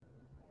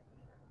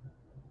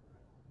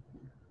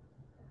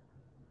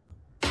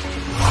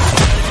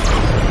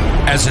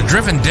As a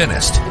driven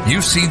dentist,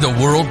 you see the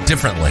world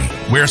differently.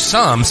 Where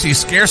some see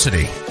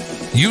scarcity,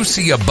 you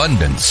see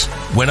abundance.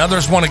 When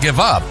others want to give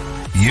up,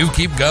 you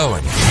keep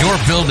going. You're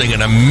building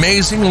an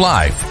amazing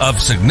life of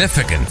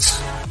significance.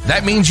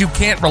 That means you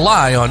can't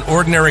rely on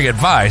ordinary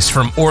advice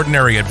from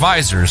ordinary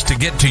advisors to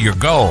get to your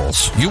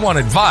goals. You want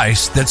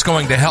advice that's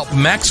going to help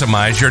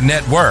maximize your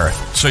net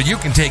worth so you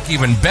can take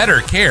even better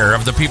care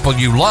of the people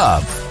you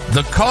love,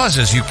 the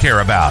causes you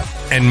care about,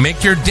 and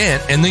make your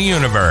dent in the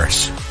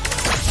universe.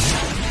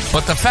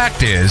 But the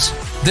fact is,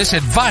 this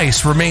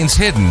advice remains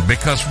hidden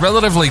because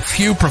relatively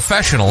few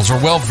professionals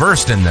are well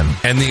versed in them,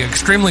 and the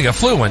extremely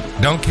affluent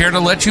don't care to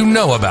let you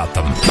know about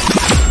them.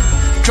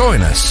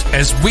 Join us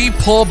as we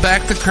pull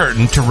back the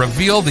curtain to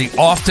reveal the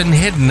often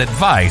hidden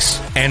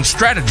advice and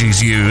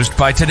strategies used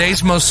by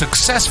today's most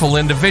successful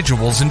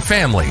individuals and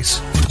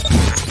families.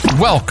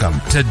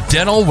 Welcome to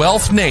Dental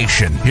Wealth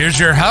Nation. Here's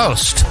your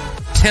host,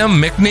 Tim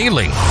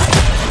McNeely.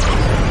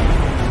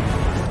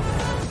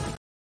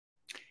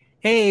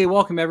 Hey,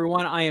 welcome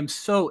everyone. I am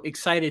so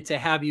excited to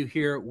have you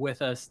here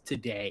with us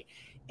today.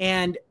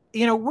 And,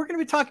 we're going to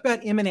be talking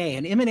about M&A,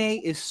 and M&A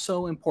is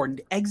so important.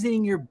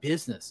 Exiting your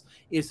business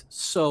is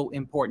so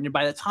important. And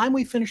by the time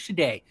we finish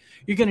today,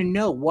 you're going to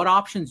know what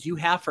options you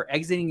have for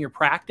exiting your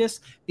practice,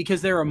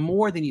 because there are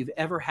more than you've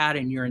ever had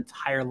in your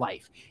entire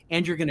life.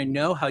 And you're going to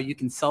know how you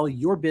can sell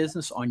your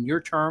business on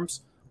your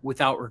terms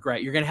without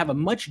regret. You're going to have a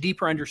much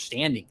deeper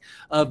understanding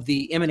of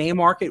the M&A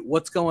market,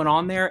 what's going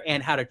on there,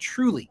 and how to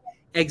truly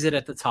exit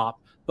at the top.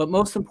 But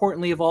most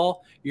importantly of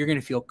all, you're going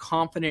to feel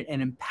confident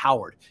and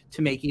empowered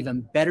to make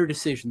even better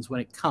decisions when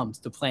it comes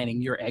to planning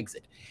your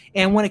exit.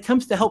 And when it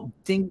comes to help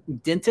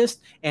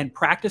dentists and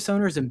practice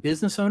owners and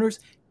business owners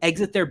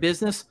exit their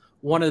business,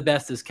 one of the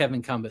best is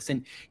Kevin Cumbus.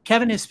 And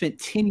Kevin has spent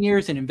 10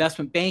 years in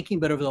investment banking,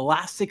 but over the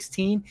last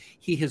 16,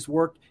 he has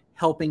worked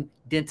helping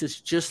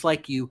dentists just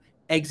like you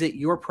exit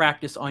your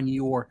practice on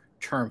your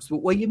terms. But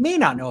what you may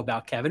not know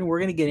about Kevin, we're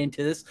going to get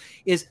into this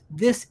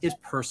is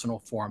personal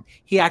for him.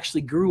 He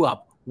actually grew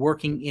up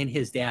working in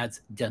his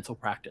dad's dental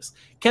practice.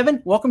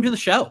 Kevin, welcome to the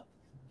show.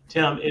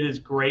 Tim, it is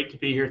great to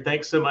be here.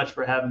 Thanks so much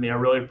for having me. I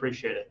really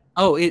appreciate it.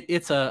 Oh,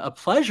 it's a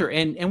pleasure.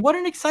 And what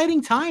an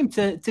exciting time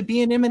to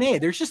be in M&A.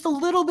 There's just a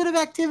little bit of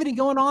activity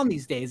going on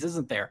these days,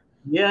 isn't there?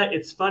 Yeah,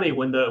 it's funny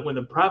when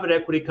the private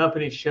equity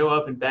companies show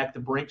up and back the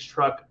Brinks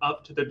truck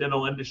up to the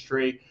dental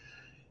industry.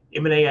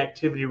 M&A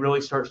activity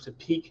really starts to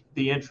pique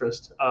the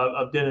interest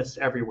of dentists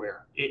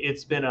everywhere.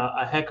 It's been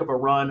a heck of a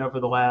run over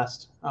the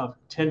last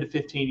 10 to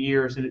 15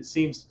 years, and it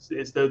seems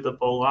as though the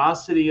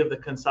velocity of the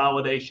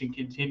consolidation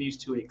continues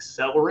to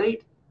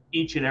accelerate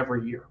each and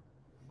every year.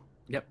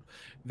 Yep,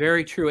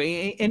 very true.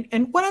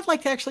 And what I'd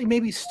like to actually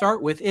maybe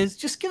start with is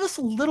just give us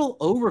a little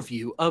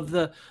overview of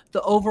the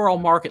overall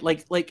market.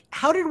 Like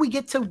how did we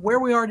get to where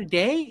we are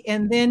today?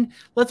 And then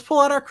let's pull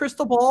out our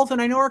crystal balls.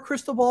 And I know our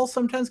crystal balls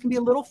sometimes can be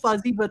a little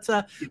fuzzy, but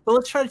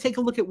let's try to take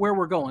a look at where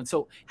we're going.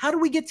 So how do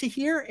we get to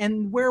here,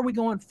 and where are we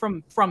going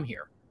from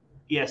here?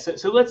 Yeah,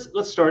 so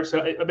let's start.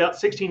 So about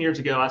 16 years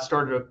ago, I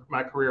started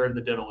my career in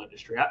the dental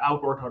industry. I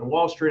worked on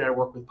Wall Street. I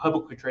worked with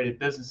publicly traded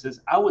businesses.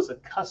 I was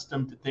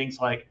accustomed to things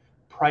like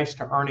price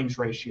to earnings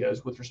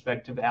ratios with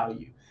respect to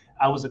value.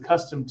 I was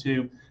accustomed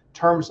to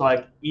terms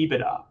like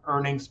EBITDA,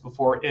 earnings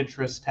before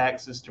interest,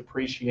 taxes,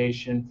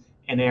 depreciation,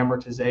 and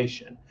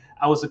amortization.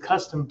 I was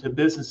accustomed to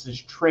businesses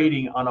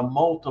trading on a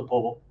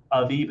multiple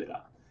of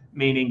EBITDA,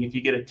 meaning if you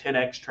get a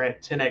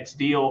 10x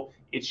deal,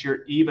 it's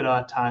your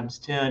EBITDA times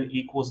 10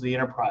 equals the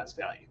enterprise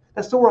value.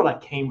 That's the world I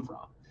came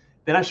from.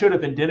 Then I showed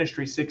up in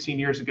dentistry 16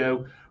 years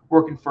ago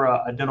working for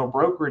a dental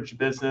brokerage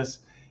business,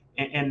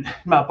 and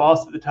my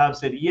boss at the time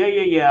said,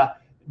 yeah,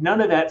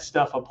 none of that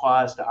stuff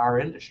applies to our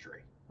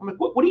industry. I'm like,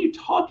 what are you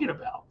talking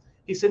about?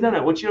 He said,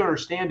 no, what you don't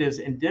understand is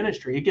in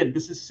dentistry, again,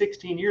 this is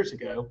 16 years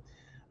ago,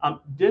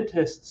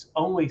 dentists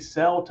only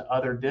sell to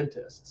other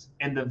dentists.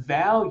 And the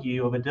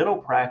value of a dental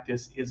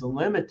practice is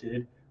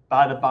limited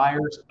by the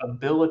buyer's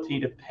ability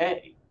to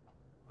pay.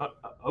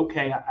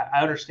 Okay,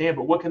 I understand,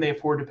 but what can they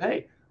afford to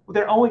pay? Well,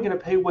 they're only going to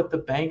pay what the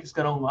bank is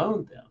going to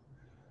loan them.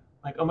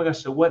 Like, oh my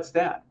gosh, so what's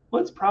that?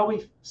 Well, it's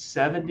probably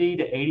 70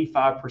 to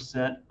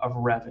 85% of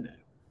revenue.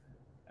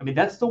 I mean,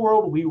 that's the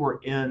world we were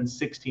in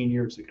 16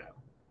 years ago.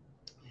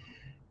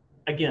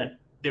 Again,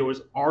 there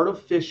was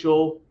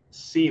artificial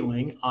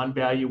ceiling on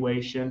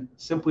valuation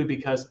simply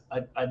because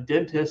a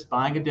dentist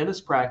buying a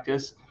dentist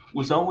practice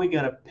was only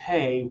going to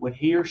pay what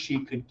he or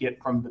she could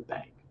get from the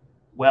bank.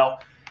 Well,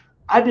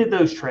 I did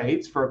those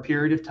trades for a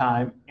period of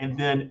time, and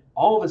then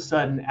all of a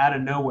sudden, out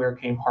of nowhere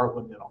came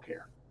Heartland Dental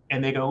Care.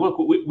 And they go, look,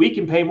 we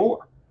can pay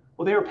more.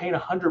 Well, they were paying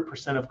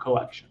 100% of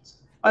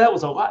collections. Oh, that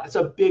was a lot. It's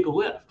a big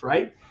lift,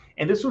 right?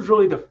 And this was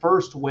really the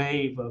first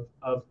wave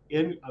of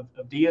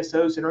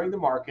DSOs entering the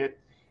market,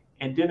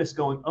 and dentists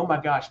going, oh my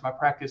gosh, my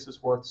practice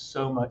is worth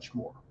so much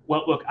more.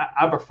 Well, look,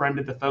 I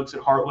befriended the folks at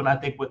Heartland. I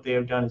think what they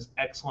have done is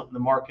excellent in the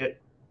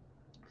market.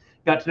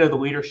 Got to know the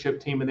leadership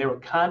team, and they were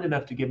kind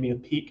enough to give me a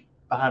peek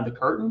behind the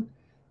curtain.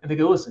 And they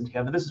go, listen,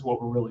 Kevin, this is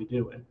what we're really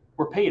doing.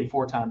 we're paying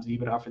 4 times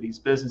EBITDA for these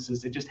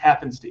businesses. It just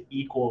happens to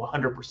equal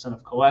 100%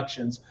 of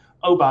collections.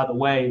 Oh, by the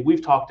way,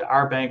 we've talked to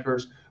our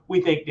bankers.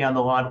 We think down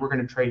the line we're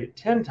going to trade at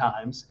 10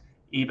 times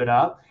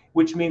EBITDA,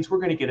 which means we're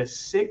going to get a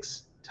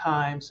 6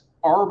 times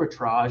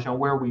arbitrage on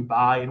where we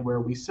buy and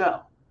where we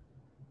sell.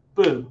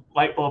 Boom,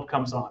 light bulb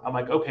comes on. I'm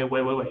like, okay,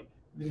 wait.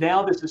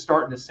 Now this is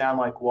starting to sound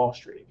like Wall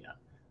Street again.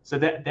 So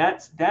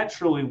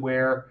that's really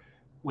where,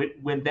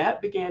 when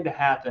that began to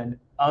happen,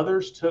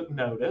 others took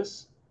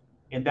notice,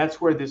 and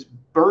that's where this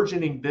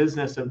burgeoning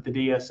business of the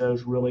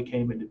DSOs really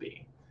came into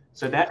being.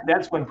 So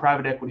that's when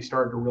private equity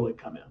started to really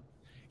come in.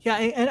 Yeah,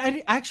 and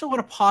I actually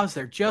want to pause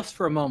there just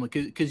for a moment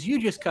because you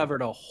just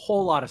covered a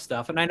whole lot of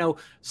stuff. And I know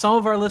some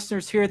of our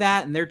listeners hear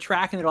that and they're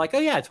tracking. They're like, oh,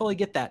 yeah, I totally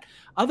get that.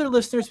 Other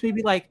listeners may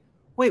be like,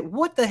 wait,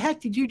 what the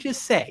heck did you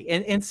just say?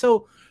 And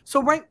so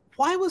right,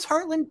 why was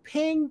Heartland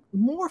paying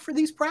more for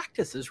these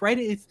practices,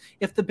 right?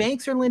 If the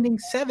banks are lending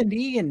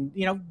 70 and,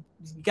 you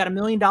got $1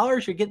 million,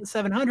 you're getting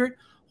 700,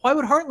 why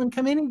would Heartland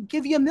come in and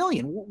give you $1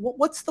 million?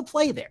 What's the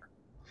play there?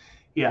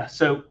 Yeah,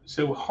 so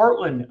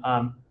Heartland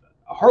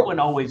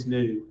always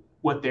knew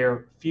what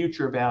their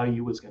future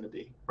value was going to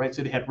be, right?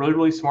 So they had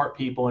really smart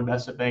people,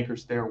 investment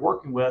bankers they were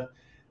working with,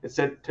 that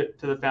said to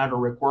the founder,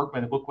 Rick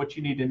Workman, look, what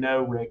you need to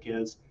know, Rick,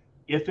 is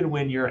if and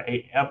when you're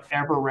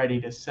ever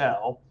ready to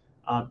sell,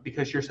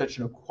 because you're such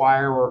an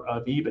acquirer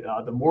of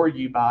EBITDA, the more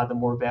you buy, the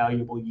more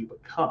valuable you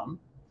become.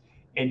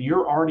 And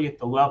you're already at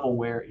the level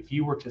where if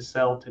you were to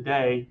sell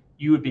today,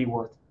 you would be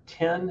worth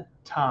 10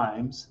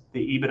 times the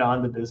EBITDA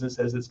in the business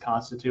as it's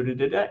constituted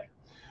today.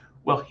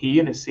 Well, he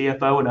and his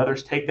CFO and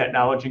others take that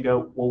knowledge and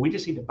go, well, we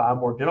just need to buy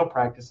more dental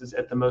practices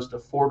at the most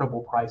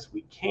affordable price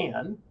we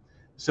can,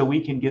 so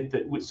we can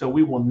so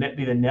we will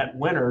be the net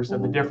winners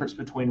of the difference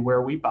between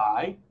where we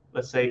buy,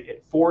 let's say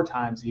at 4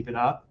 times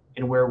EBITDA,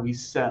 and where we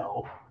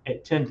sell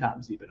at 10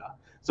 times EBITDA.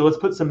 So let's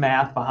put some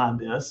math behind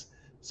this.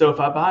 So if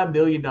I buy $1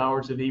 million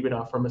of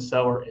EBITDA from a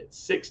seller at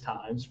 6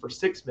 times for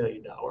 $6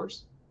 million,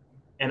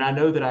 and I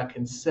know that I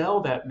can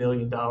sell that $1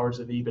 million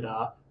of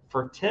EBITDA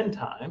for 10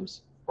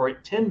 times, or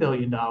at $10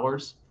 million,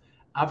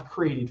 I've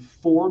created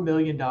 $4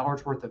 million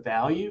worth of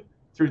value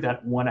through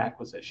that one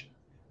acquisition.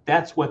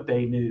 That's what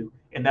they knew.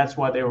 And that's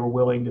why they were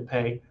willing to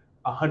pay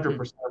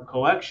 100% of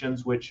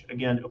collections, which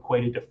again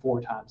equated to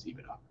 4 times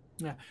EBITDA.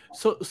 Yeah.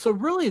 So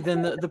really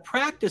then the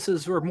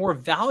practices were more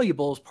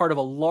valuable as part of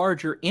a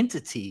larger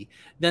entity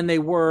than they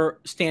were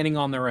standing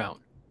on their own.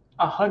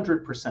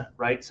 100%,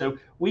 right? So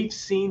we've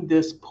seen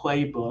this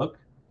playbook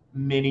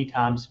many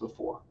times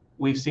before.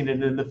 We've seen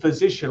it in the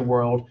physician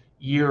world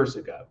years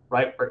ago,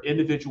 right? Where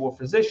individual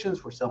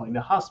physicians were selling to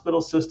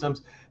hospital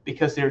systems,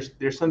 because there's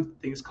some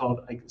things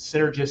called like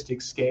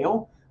synergistic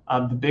scale.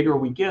 The bigger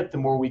we get, the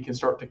more we can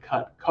start to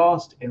cut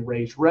cost and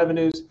raise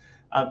revenues.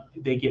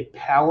 They get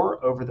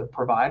power over the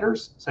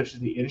providers, such as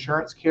the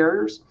insurance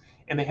carriers,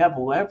 and they have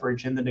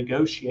leverage in the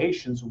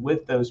negotiations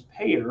with those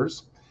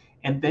payers.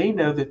 And they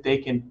know that they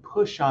can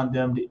push on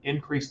them to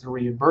increase the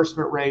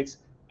reimbursement rates,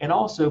 and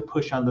also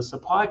push on the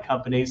supply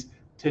companies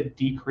to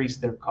decrease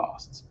their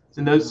costs.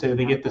 And those two,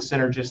 they get the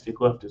synergistic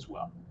lift as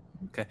well.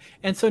 Okay.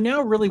 And so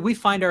now really we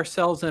find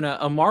ourselves in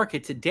a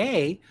market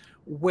today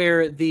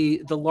where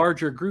the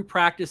larger group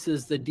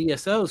practices, the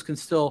DSOs, can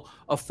still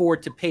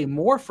afford to pay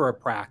more for a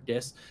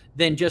practice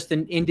than just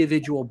an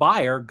individual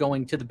buyer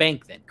going to the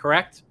bank then,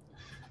 correct?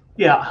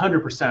 Yeah,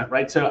 100%,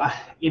 right? So,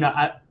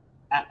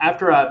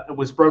 after I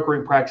was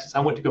brokering practice, I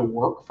went to go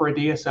work for a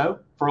DSO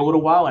for a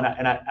little while, and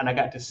I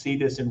got to see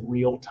this in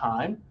real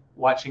time,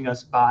 watching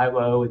us buy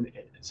low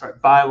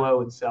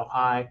and sell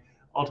high.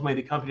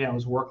 Ultimately, the company I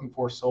was working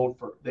for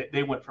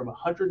they went from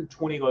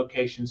 120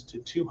 locations to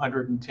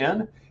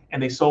 210,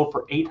 and they sold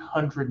for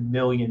 $800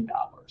 million.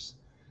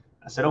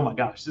 I said, oh my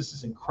gosh, this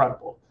is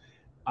incredible.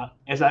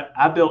 As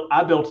I built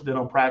a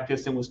dental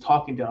practice and was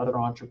talking to other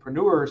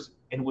entrepreneurs,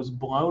 and was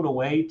blown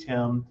away,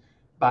 Tim,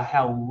 by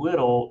how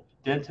little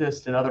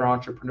dentists and other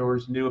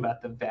entrepreneurs knew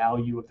about the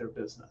value of their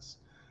business.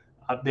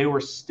 They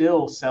were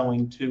still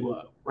selling too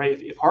low,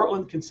 right? If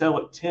Heartland can sell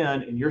at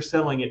 10 and you're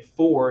selling at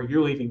 4,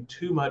 you're leaving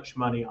too much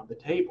money on the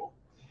table.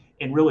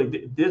 And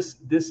really, this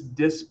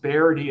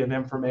disparity of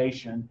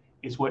information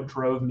is what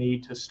drove me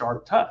to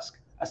start Tusk.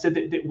 I said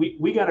that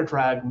we got to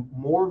drive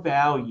more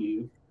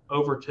value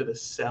over to the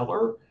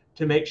seller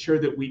to make sure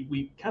that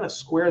we kind of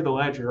square the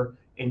ledger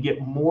and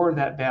get more of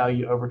that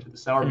value over to the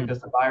seller, because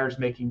the buyer's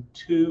making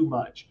too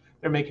much.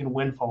 They're making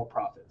windfall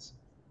profits.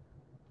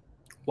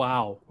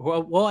 Wow.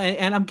 Well,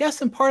 and I'm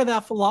guessing part of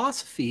that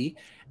philosophy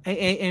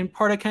and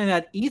part of kind of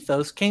that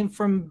ethos came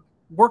from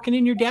working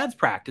in your dad's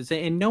practice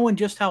and knowing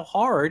just how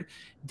hard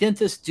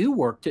dentists do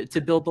work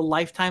to build the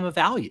lifetime of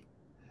value.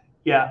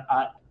 Yeah.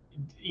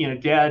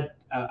 Dad,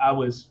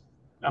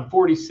 I'm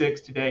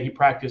 46 today. He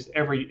practiced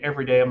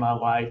every day of my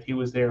life. He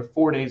was there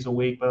 4 days a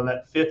week, but on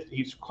that fifth,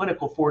 he's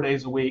clinical 4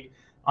 days a week.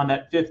 On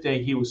that 5th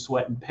day, he was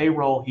sweating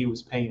payroll. He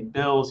was paying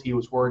bills. He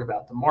was worried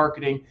about the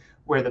marketing,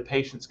 where the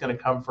patient's going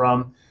to come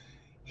from.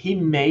 He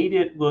made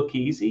it look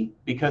easy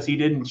because he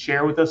didn't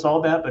share with us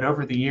all that. But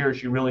over the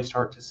years, you really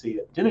start to see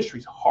it. Dentistry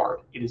is hard.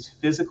 It is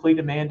physically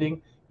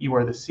demanding. You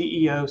are the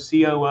CEO,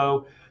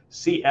 COO,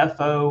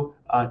 CFO,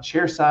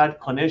 chairside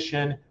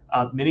clinician,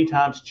 many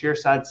times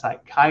chairside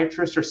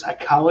psychiatrist or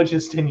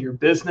psychologist in your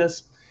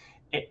business.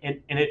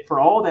 And for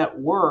all that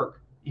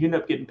work, you end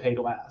up getting paid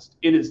last.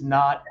 It is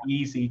not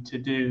easy to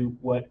do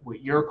what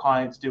your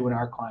clients do and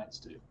our clients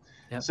do.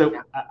 Yep.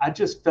 So I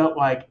just felt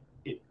like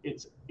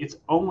it's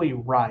only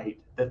right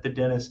that the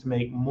dentist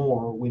make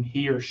more when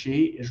he or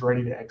she is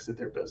ready to exit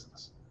their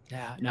business.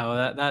 Yeah,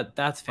 no,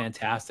 that's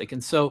fantastic.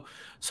 And so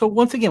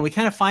once again, we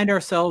kind of find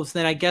ourselves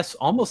then, I guess,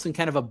 almost in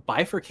kind of a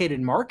bifurcated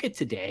market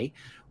today,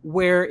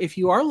 where if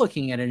you are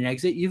looking at an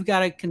exit, you've got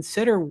to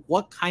consider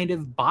what kind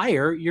of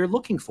buyer you're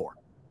looking for.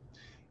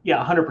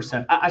 Yeah,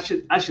 100%.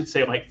 I should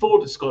say, like, full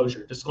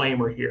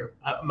disclaimer here.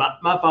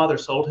 My father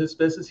sold his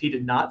business. He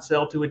did not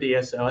sell to a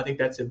DSO. I think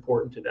that's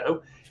important to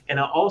know. And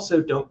I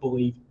also don't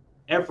believe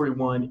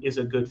everyone is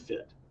a good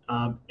fit.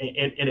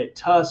 And at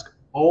Tusk,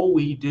 all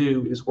we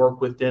do is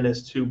work with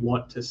dentists who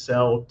want to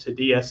sell to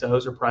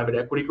DSOs or private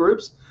equity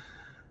groups.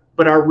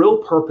 But our real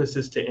purpose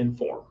is to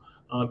inform.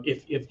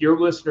 If your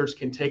listeners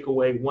can take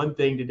away one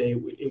thing today,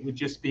 it would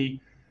just be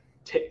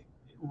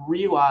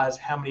realize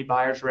how many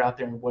buyers are out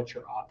there and what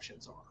your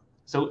options are.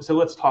 So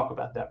let's talk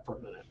about that for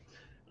a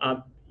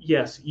minute.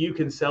 Yes, you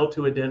can sell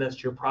to a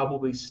dentist. You're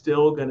probably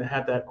still going to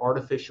have that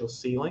artificial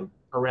ceiling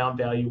around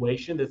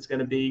valuation that's going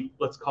to be,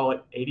 let's call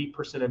it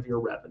 80% of your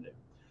revenue.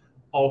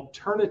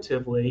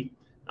 Alternatively,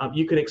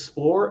 you can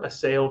explore a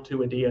sale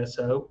to a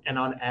DSO, and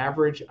on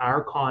average,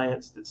 our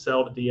clients that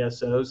sell to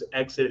DSOs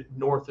exit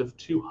north of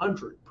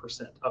 200%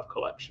 of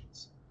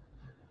collections.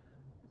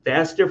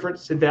 Vast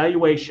difference in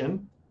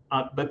valuation,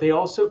 but they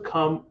also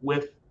come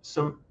with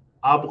some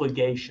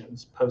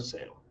obligations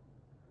post-sale.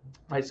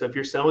 Right? So if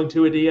you're selling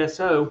to a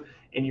DSO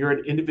and you're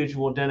an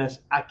individual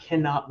dentist, I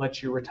cannot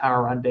let you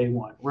retire on day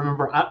one.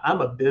 Remember,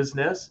 I'm a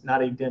business,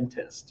 not a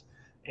dentist.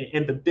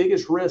 And the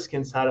biggest risk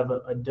inside of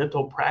a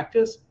dental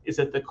practice is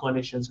that the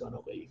clinician's going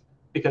to leave,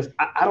 because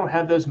I don't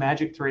have those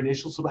magic 3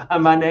 initials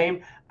behind my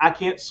name. I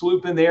can't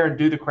swoop in there and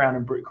do the crown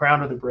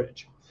of the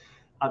bridge.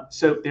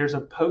 So there's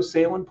a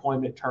post-sale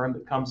employment term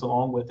that comes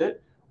along with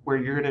it, where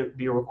you're going to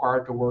be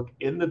required to work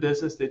in the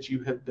business that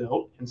you have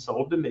built and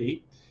sold to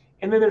me.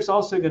 And then there's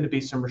also going to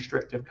be some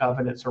restrictive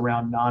covenants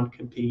around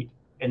non-compete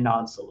and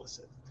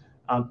non-solicit.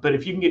 But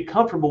if you can get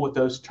comfortable with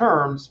those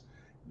terms,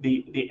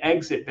 the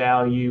exit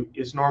value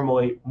is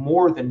normally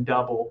more than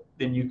double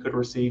than you could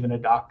receive in a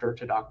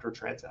doctor-to-doctor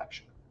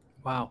transaction.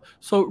 Wow.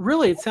 So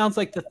really, it sounds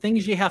like the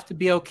things you have to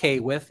be okay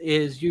with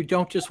is you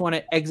don't just want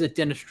to exit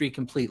dentistry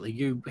completely.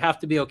 You have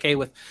to be okay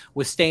with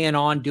staying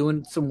on,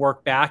 doing some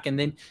work back, and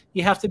then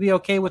you have to be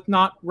okay with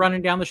not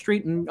running down the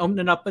street and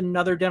opening up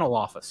another dental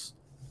office.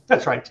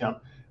 That's right, Tim.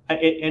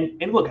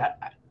 And look,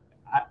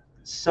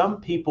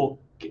 some people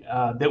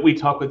that we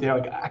talk with, they're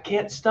like, I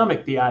can't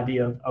stomach the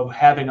idea of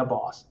having a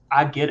boss.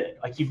 I get it.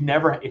 Like,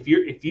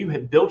 if you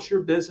had built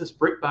your business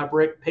brick by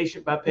brick,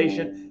 patient by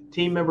patient,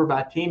 team member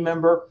by team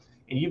member,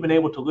 and you've been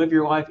able to live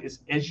your life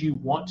as you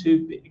want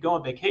to, go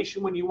on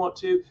vacation when you want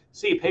to,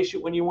 see a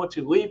patient when you want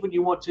to, leave when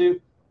you want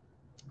to,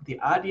 the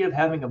idea of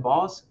having a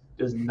boss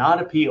does not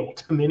appeal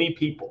to many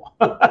people.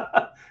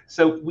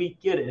 So we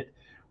get it.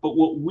 But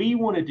what we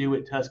want to do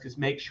at Tusk is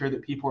make sure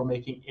that people are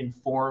making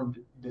informed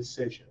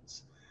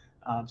decisions.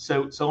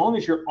 So long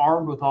as you're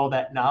armed with all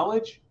that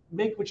knowledge,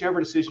 make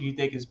whichever decision you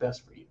think is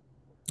best for you.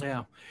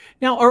 Yeah.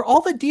 Now, are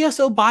all the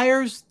DSO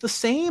buyers the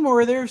same, or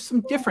are there some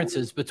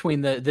differences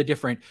between the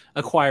different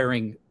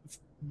acquiring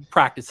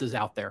practices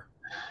out there?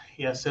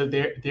 Yeah. So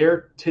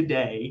there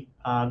today,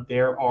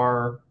 there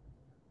are,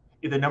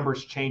 the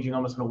numbers changing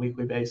almost on a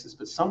weekly basis,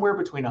 but somewhere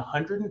between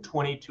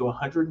 120 to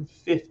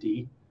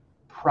 150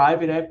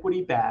 private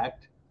equity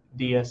backed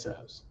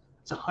DSOs.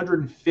 It's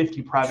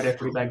 150 private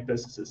equity backed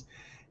businesses.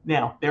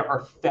 Now, there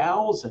are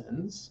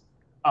thousands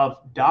of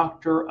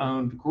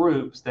doctor-owned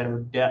groups that are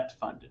debt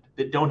funded,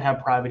 that don't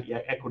have private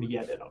equity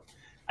yet in them.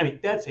 I mean,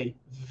 that's a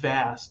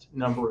vast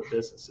number of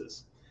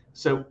businesses.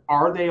 So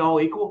are they all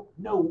equal?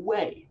 No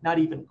way, not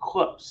even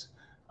close.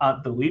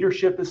 The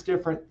leadership is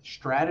different,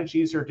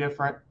 strategies are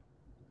different.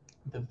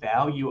 The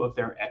value of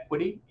their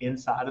equity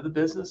inside of the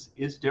business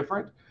is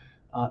different.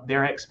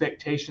 Their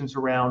expectations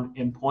around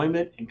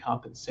employment and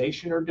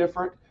compensation are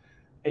different.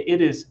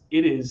 It is,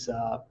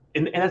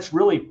 and that's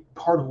really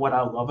part of what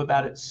I love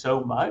about it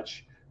so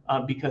much,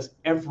 because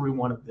every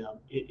one of them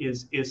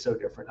is so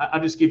different.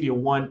 I'll just give you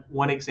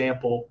one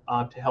example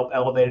to help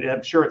elevate it.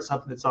 I'm sure it's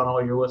something that's on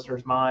all your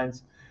listeners'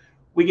 minds.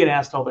 We get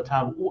asked all the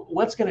time,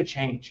 what's going to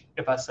change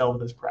if I sell to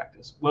this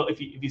practice? Well, if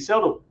you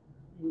sell to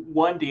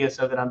one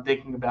DSO that I'm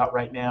thinking about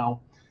right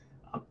now,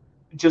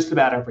 just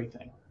about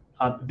everything.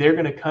 They're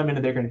going to come in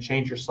and they're going to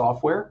change your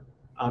software.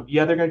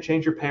 They're going to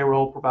change your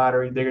payroll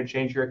provider. They're going to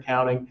change your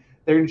accounting.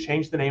 They're going to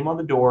change the name on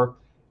the door.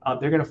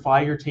 They're going to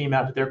fly your team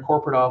out to their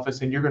corporate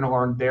office, and you're going to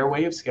learn their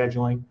way of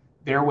scheduling,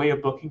 their way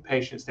of booking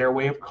patients, their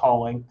way of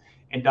calling.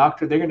 And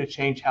doctor, they're going to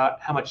change how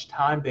much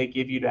time they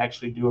give you to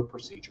actually do a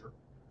procedure.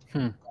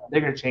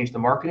 They're going to change the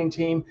marketing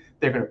team.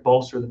 They're going to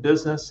bolster the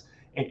business.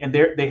 And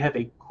they have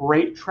a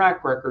great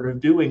track record of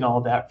doing all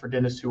that for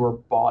dentists who are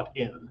bought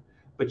in,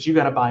 but you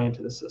got to buy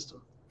into the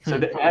system. So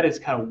that is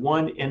kind of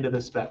one end of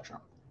the spectrum.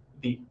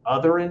 The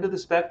other end of the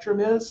spectrum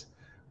is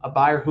a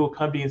buyer who will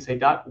come to you and say,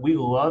 Doc, we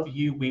love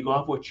you. We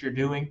love what you're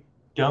doing.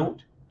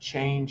 Don't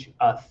change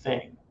a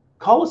thing.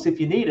 Call us if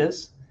you need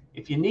us.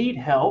 If you need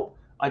help,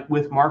 like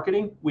with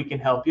marketing, we can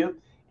help you.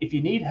 If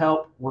you need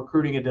help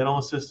recruiting a dental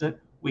assistant,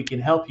 we can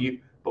help you.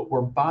 But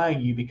we're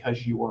buying you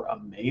because you are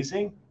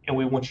amazing, and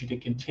we want you to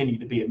continue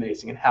to be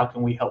amazing. And how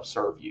can we help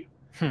serve you?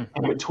 And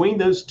between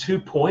those 2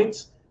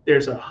 points,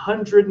 there's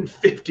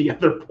 150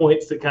 other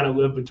points that kind of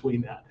live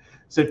between that.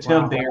 So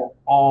Tim, they're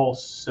all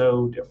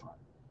so different.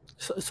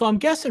 So I'm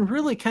guessing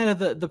really kind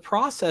of the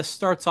process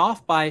starts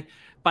off by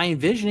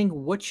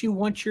envisioning what you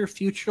want your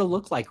future to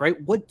look like, right?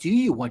 What do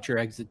you want your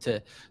exit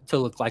to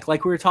look like?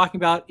 Like we were talking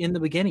about in the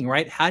beginning,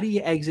 right? How do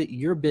you exit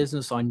your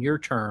business on your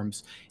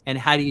terms, and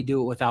how do you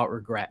do it without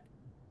regret?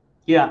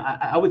 Yeah,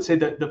 I would say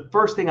that the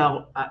first thing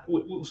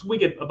we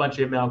get a bunch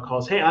of email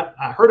calls. Hey,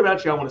 I heard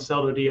about you. I want to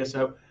sell to a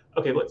DSO.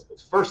 Okay,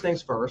 first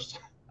things first.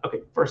 Okay,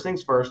 first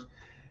things first.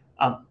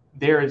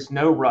 There is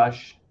no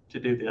rush to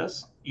do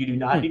this. You do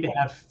not need to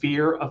have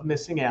fear of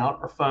missing out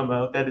or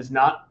FOMO. That is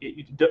not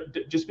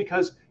just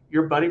because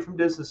your buddy from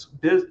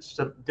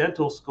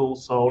dental school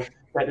sold.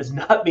 That does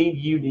not mean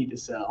you need to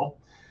sell.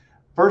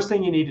 First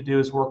thing you need to do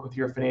is work with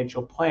your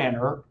financial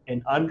planner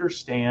and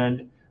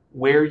understand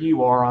where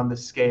you are on the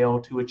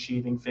scale to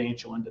achieving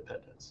financial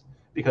independence.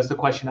 Because the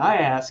question I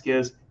ask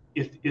is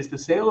the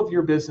sale of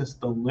your business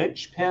the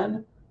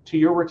linchpin to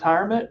your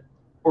retirement,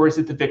 or is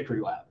it the victory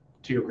lap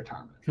to your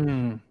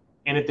retirement?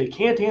 And if they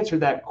can't answer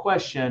that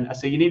question, I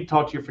say you need to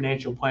talk to your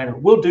financial planner.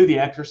 We'll do the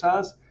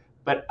exercise,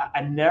 but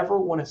I never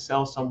want to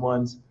sell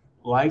someone's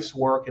life's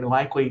work and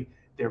likely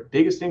their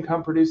biggest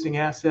income producing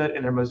asset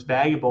and their most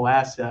valuable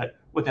asset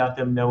without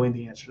them knowing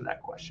the answer to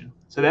that question.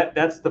 So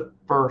that's the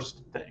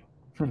first thing.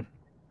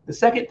 The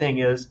second thing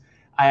is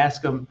I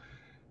ask them,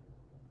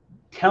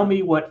 tell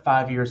me what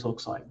 5 years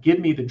looks like. Give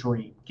me the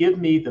dream. Give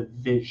me the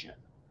vision.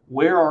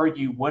 Where are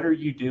you? What are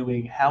you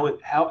doing? How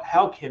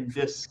can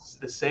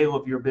the sale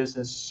of your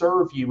business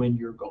serve you in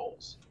your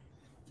goals?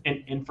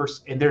 And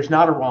there's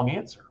not a wrong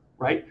answer,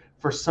 right?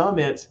 For some,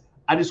 it's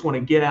I just want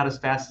to get out as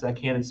fast as I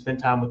can and spend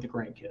time with the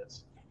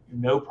grandkids.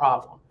 No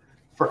problem.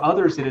 For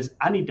others, it is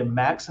I need to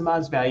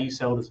maximize value,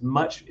 sell as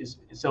much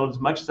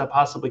as I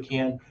possibly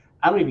can.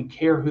 I don't even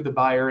care who the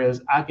buyer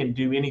is. I can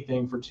do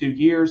anything for 2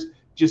 years.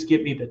 Just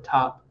get me the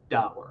top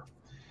dollar.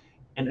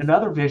 And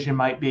another vision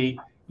might be,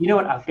 you know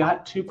what? I've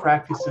got 2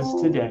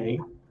 practices today.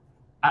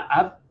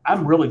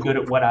 I'm really good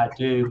at what I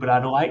do, but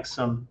I'd like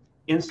some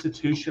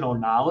institutional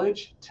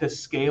knowledge to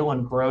scale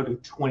and grow to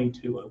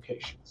 22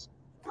 locations.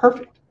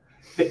 Perfect.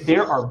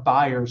 There are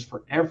buyers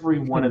for every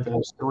one of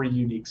those 3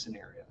 unique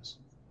scenarios.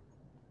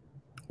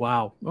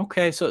 Wow.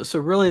 Okay. So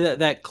really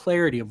that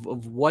clarity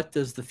of what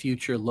does the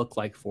future look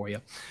like for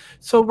you.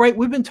 So, right,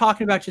 we've been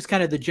talking about just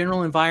kind of the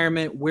general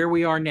environment, where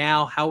we are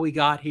now, how we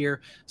got here,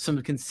 some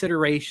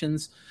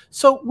considerations.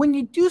 So when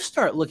you do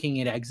start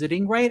looking at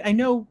exiting, right, I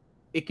know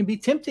it can be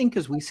tempting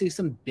because we see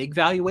some big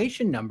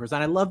valuation numbers.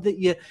 And I love that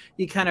you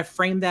kind of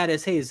frame that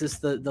as, hey, is this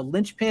the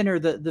linchpin or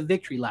the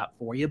victory lap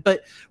for you?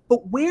 But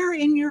where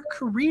in your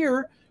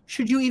career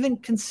should you even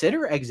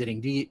consider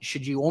exiting?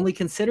 Should you only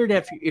consider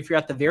it if you're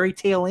at the very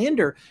tail end,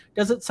 or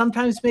does it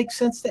sometimes make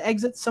sense to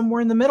exit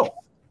somewhere in the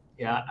middle?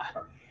 Yeah,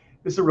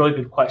 this is a really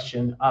good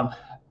question.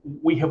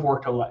 We have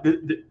worked a lot.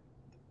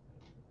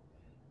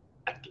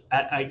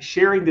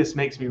 Sharing this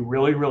makes me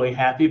really, really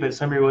happy, but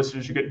some of your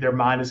listeners, their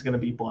mind is going to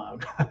be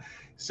blown.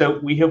 So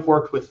we have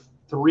worked with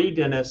 3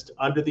 dentists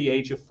under the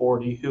age of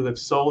 40 who have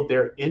sold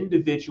their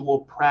individual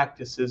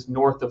practices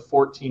north of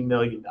 $14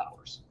 million.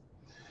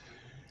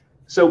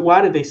 So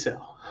why did they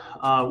sell?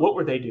 What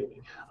were they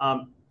doing?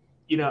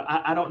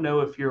 I don't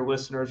know if your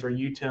listeners or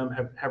you, Tim,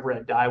 have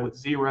read Die with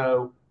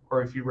Zero,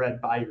 or if you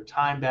read Buy Your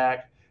Time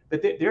Back.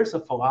 But there's a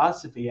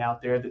philosophy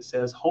out there that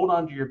says hold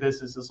on to your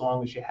business as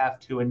long as you have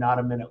to and not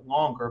a minute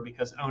longer,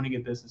 because owning a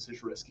business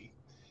is risky.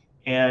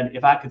 And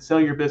if I could sell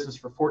your business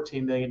for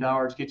 $14 million,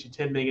 get you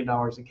 $10 million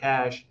in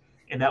cash,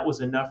 and that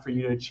was enough for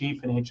you to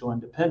achieve financial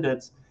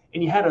independence,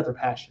 and you had other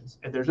passions,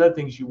 and there's other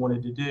things you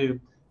wanted to do,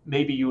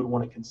 maybe you would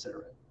want to consider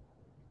it.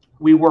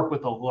 We work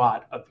with a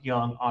lot of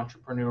young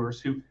entrepreneurs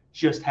who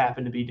just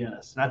happen to be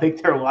dentists. And I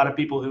think there are a lot of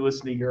people who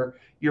listen to your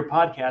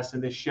podcast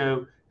and this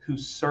show who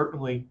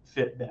certainly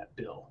fit that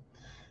bill.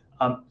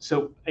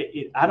 So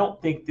I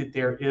don't think that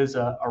there is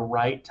a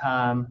right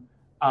time,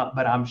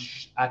 but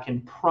I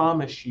can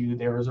promise you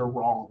there is a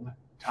wrong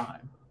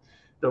time.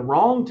 The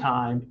wrong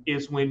time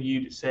is when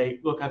you say,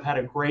 look, I've had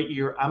a great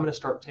year. I'm going to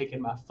start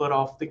taking my foot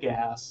off the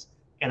gas,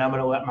 and I'm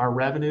going to let my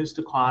revenues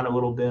decline a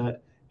little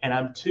bit. And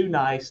I'm too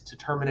nice to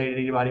terminate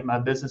anybody in my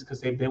business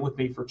because they've been with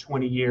me for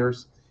 20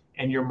 years,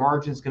 and your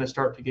margin's going to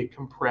start to get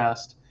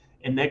compressed.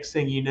 And next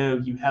thing you know,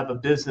 you have a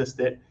business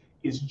that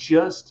is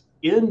just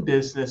in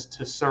business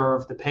to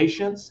serve the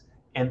patients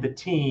and the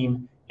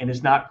team and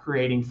is not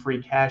creating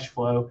free cash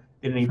flow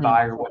that any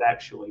buyer would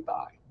actually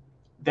buy.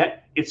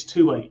 That it's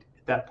too late.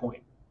 at that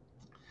point.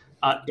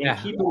 Yeah. And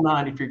keep in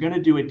mind, if you're going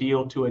to do a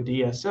deal to a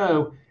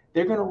DSO,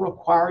 they're going to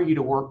require you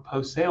to work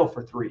post-sale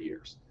for 3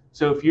 years.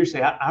 So if you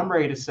say, I'm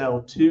ready to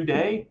sell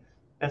today,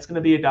 that's going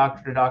to be a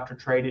doctor-to-doctor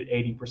trade at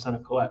 80%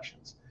 of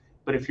collections.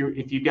 But if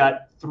you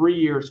got 3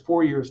 years,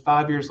 4 years,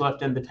 5 years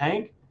left in the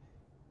tank,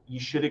 you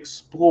should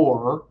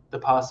explore the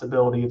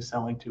possibility of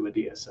selling to a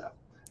DSO.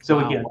 So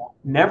again,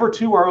 never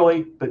too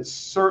early, but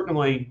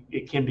certainly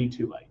it can be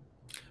too late.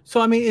 So,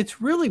 I mean,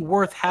 it's really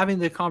worth having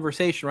the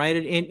conversation, right?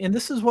 And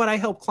this is what I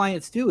help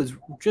clients do is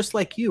just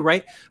like you,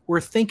 right? We're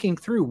thinking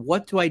through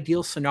what do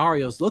ideal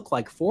scenarios look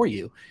like for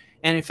you.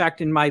 And in fact,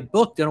 in my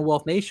book, Dental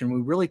Wealth Nation,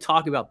 we really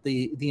talk about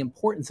the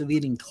importance of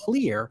getting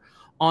clear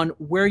on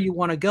where you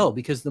want to go,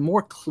 because the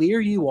more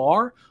clear you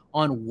are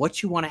on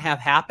what you want to have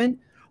happen,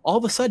 all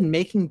of a sudden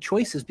making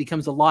choices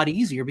becomes a lot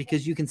easier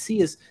because you can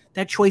see is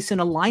that choice in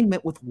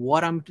alignment with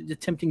what I'm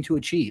attempting to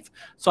achieve.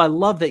 So I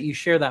love that you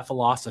share that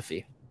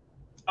philosophy.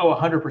 Oh,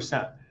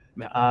 100%.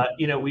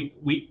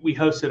 We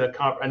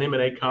hosted an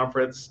M&A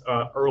conference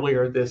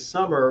earlier this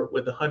summer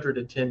with 100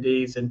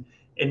 attendees, and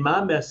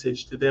my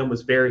message to them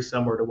was very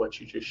similar to what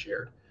you just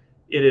shared.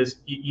 It is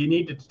you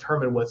need to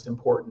determine what's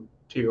important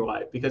to your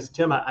life, because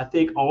Tim, I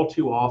think all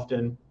too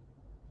often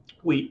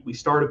we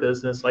start a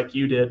business like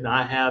you did and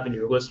I have and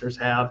your listeners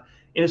have,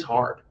 and it's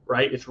hard,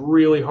 right? It's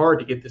really hard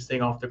to get this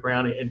thing off the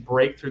ground and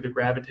break through the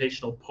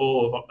gravitational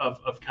pull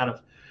of kind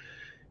of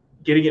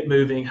getting it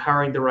moving,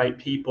 hiring the right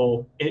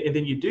people. And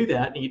then you do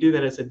that, and you do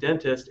that as a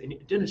dentist, and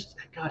dentist,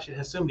 gosh, it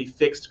has so many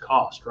fixed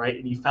costs, right?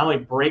 And you finally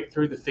break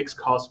through the fixed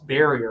cost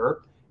barrier,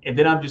 and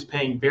then I'm just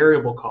paying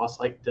variable costs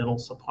like dental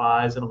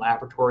supplies and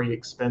laboratory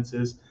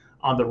expenses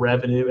on the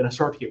revenue, and I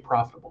start to get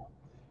profitable.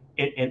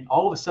 And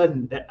all of a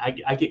sudden,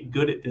 I get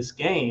good at this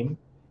game,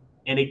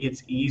 and it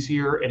gets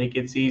easier, and it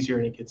gets easier,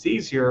 and it gets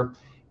easier.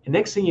 And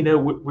next thing you know,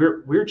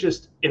 we're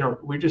just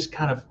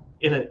kind of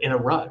in a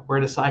rut. We're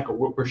in a cycle.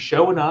 We're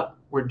showing up.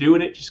 We're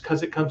doing it just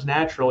because it comes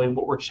naturally, and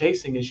what we're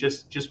chasing is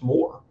just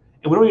more,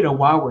 and we don't even know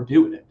why we're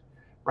doing it,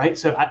 right?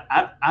 So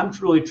I'm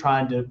really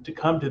trying to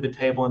come to the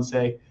table and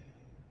say,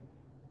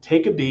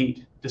 take a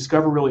beat,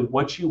 discover really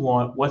what you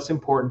want, what's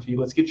important to you.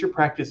 Let's get your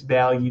practice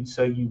valued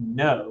so you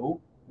know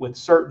with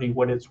certainty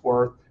what it's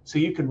worth, so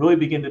you can really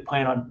begin to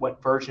plan on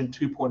what version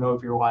 2.0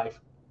 of your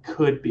life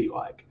could be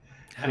like.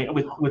 I mean,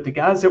 with the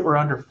guys that were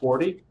under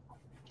 40,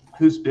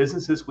 whose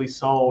businesses we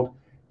sold,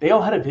 they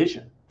all had a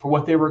vision for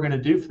what they were going to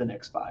do for the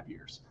next 5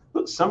 years.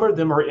 Look, some of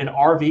them are in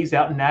RVs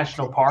out in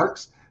national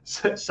parks.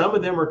 Some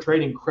of them are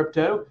trading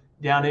crypto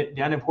down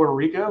in Puerto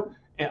Rico.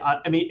 And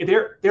I mean,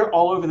 they're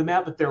all over the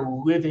map, but they're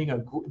living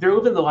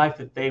the life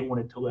that they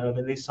wanted to live,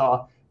 and they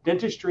saw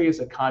dentistry as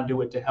a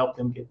conduit to help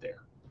them get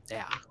there.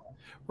 Yeah.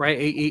 Right.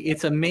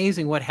 It's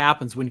amazing what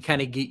happens when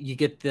you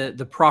get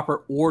the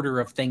proper order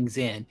of things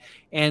in.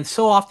 And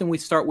so often we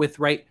start with,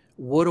 right,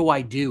 what do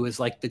I do is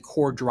like the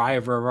core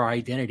driver of our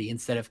identity,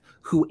 instead of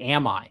who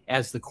am I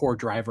as the core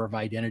driver of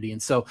identity.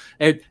 And so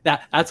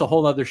that's a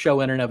whole other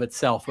show in and of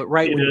itself. But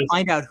when you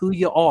find out who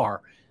you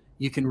are,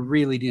 you can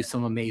really do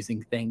some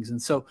amazing things.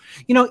 And so,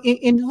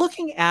 in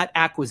looking at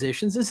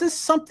acquisitions, is this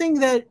something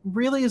that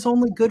really is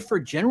only good for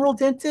general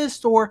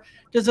dentists, or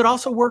does it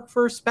also work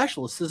for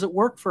specialists? Does it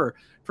work for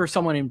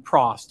someone in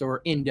prost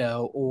or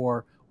endo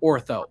or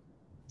ortho?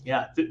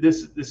 Yeah,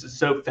 this is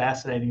so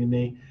fascinating to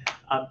me.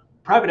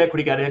 Private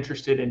equity got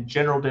interested in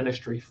general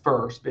dentistry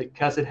first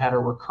because it had a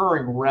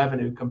recurring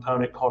revenue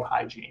component called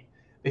hygiene.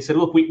 They said,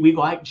 look, we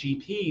like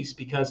GPs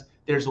because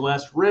there's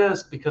less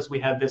risk, because we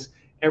have this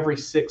every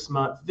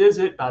 6-month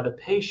visit by the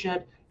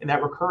patient, and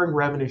that recurring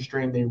revenue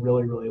stream they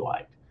really, really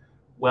liked.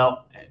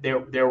 Well,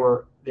 there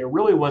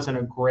really wasn't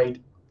a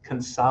great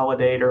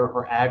consolidator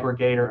or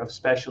aggregator of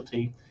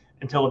specialty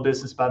until a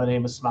business by the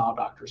name of Smile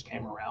Doctors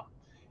came around.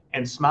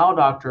 And Smile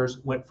Doctors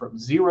went from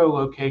 0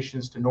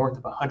 locations to north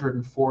of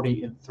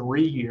 140 in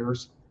 3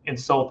 years and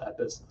sold that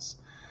business.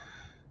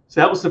 So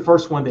that was the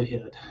first one that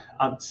hit.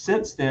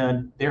 Since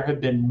then, there's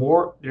been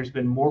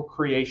more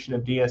creation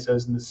of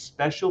DSOs in the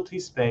specialty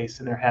space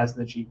than there has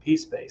in the GP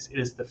space. It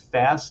is the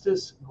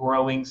fastest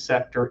growing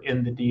sector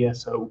in the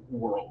DSO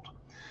world.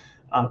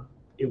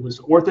 It was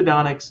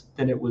orthodontics,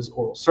 then it was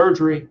oral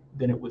surgery,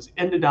 then it was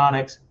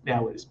endodontics,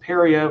 now it is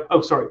perio.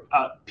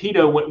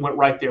 Pedo went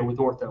right there with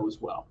ortho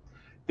as well.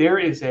 There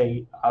is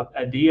a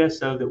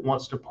DSO that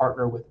wants to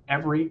partner with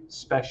every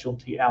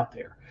specialty out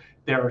there.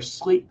 There are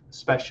sleep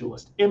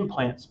specialists,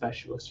 implant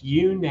specialists,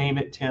 you name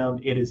it, Tim,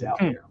 it is out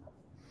there.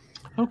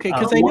 Okay,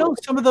 because I know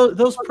some of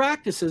those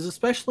practices,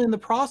 especially in the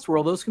prost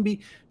world, those can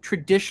be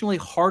traditionally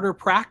harder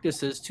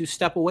practices to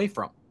step away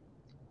from.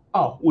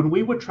 Oh, when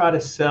we would try to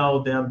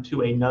sell them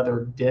to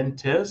another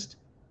dentist,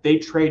 they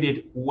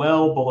traded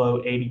well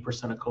below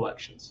 80% of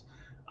collections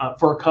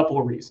for a couple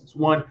of reasons.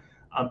 One,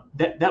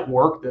 that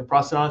work that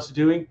prosthodontists are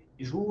doing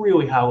is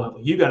really high level.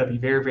 You got to be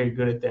very, very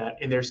good at that.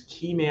 And there's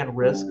key man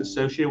risk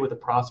associated with a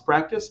prost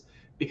practice,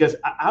 because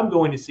I'm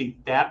going to see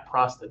that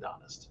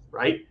prosthodontist,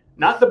 right?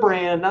 Not the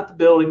brand, not the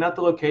building, not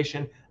the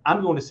location.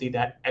 I'm going to see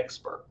that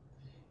expert.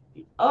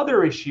 The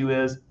other issue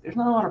is there's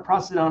not a lot of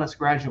prosthodontists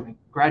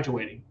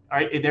graduating. All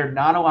right, they're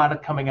not a lot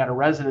of coming out of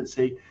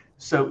residency,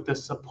 so the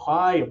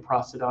supply of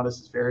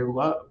prosthodontists is very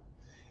low.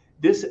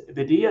 The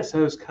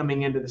DSOs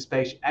coming into the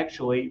space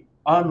actually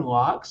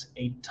unlocks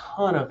a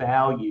ton of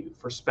value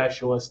for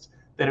specialists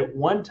that at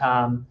one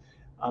time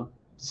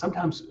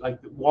sometimes like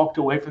walked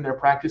away from their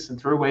practice and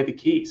threw away the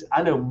keys.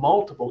 I know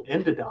multiple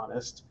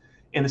endodontists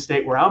in the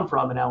state where I'm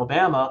from in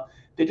Alabama.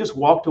 They just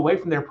walked away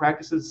from their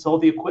practices and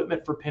sold the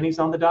equipment for pennies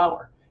on the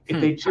dollar. If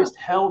they just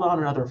held on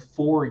another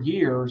 4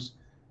 years,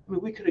 I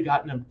mean, we could have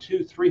gotten them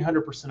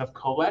 200-300% of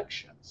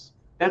collections.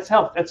 That's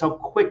how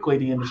quickly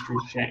the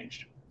industry's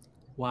changed.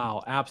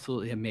 Wow,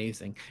 absolutely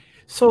amazing.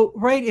 So,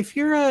 right, if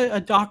you're a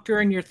doctor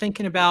and you're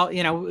thinking about,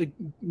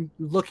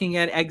 looking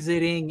at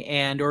exiting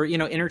or,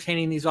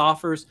 entertaining these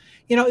offers,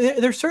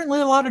 there's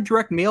certainly a lot of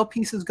direct mail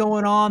pieces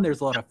going on.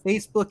 There's a lot of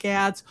Facebook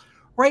ads,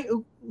 right?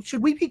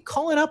 Should we be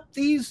calling up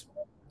these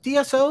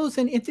DSOs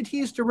and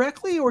entities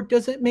directly, or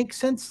does it make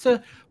sense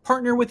to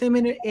partner with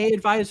M&A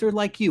advisor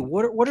like you?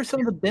 What are some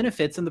of the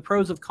benefits and the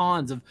pros and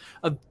cons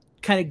of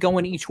kind of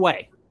going each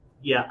way?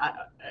 Yeah,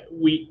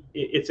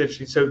 it's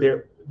interesting. So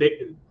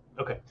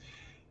okay.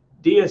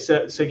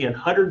 DSO, so again,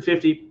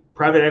 150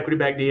 private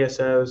equity-backed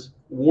DSOs,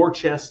 war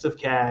chests of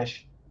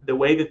cash. The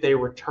way that they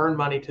return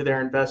money to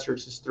their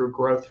investors is through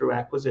growth, through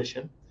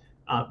acquisition.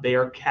 They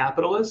are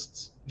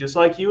capitalists, just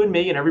like you and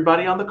me and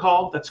everybody on the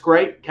call. That's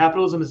great.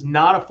 Capitalism is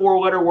not a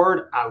four-letter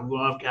word. I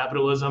love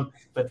capitalism,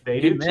 but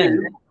they do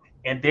too.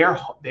 And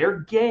their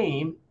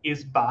game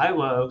is buy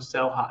low,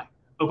 sell high.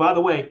 Oh, by the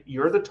way,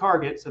 you're the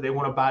target, so they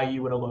want to buy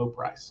you at a low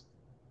price.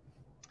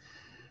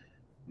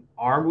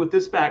 Armed with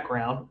this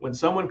background, when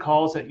someone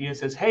calls at you and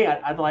says, hey,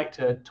 I'd like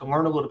to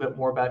learn a little bit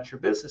more about your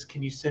business,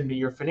 can you send me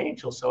your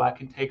financials so I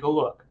can take a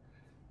look?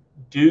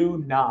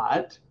 Do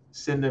not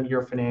send them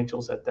your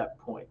financials at that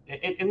point.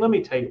 And let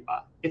me tell you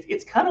why.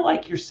 It's kind of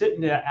like you're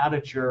sitting out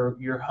at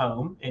your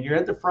home and you're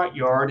at the front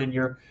yard and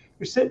you're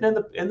sitting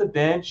in the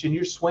bench and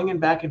you're swinging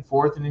back and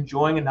forth and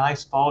enjoying a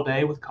nice fall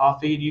day with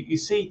coffee. And you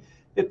see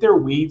that there are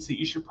weeds that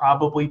you should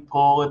probably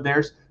pull, and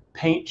there's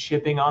paint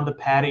chipping on the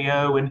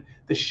patio, and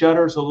the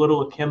shutter's a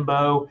little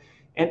akimbo,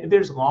 and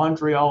there's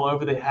laundry all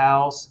over the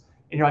house,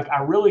 and you're like,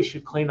 I really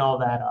should clean all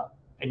that up,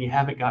 and you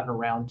haven't gotten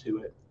around to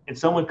it. And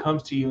someone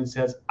comes to you and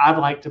says, I'd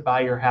like to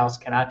buy your house.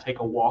 Can I take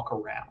a walk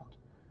around?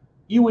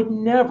 You would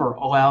never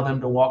allow them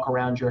to walk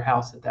around your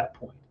house at that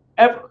point,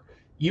 ever.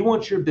 You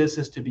want your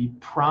business to be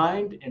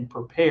primed and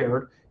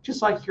prepared,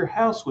 just like your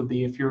house would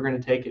be if you were going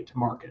to take it to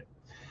market.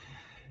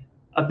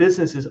 A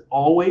business is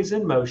always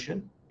in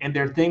motion, and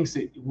there are things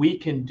that we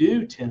can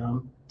do,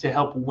 Tim, to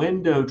help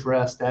window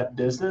dress that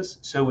business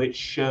so it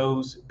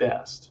shows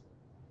best.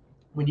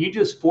 When you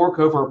just fork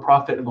over a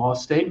profit and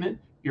loss statement,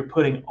 you're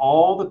putting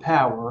all the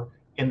power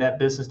in that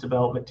business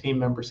development team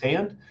member's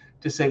hand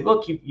to say,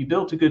 look, you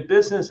built a good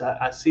business.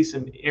 I see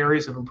some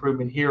areas of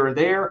improvement here or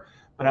there,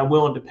 but I'm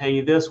willing to pay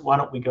you this. Why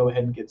don't we go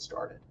ahead and get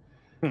started?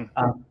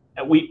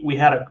 We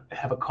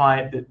have a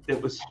client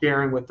that was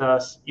sharing with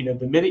us,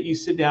 the minute you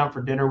sit down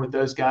for dinner with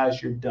those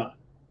guys, you're done.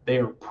 They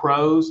are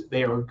pros.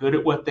 They are good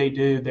at what they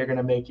do. They're going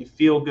to make you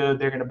feel good.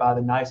 They're going to buy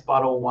the nice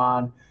bottle of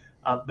wine,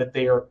 but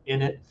they are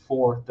in it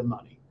for the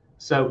money.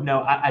 So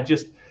no,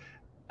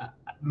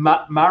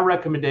 my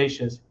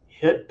recommendation is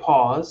hit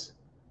pause,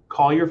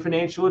 call your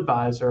financial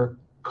advisor,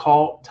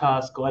 call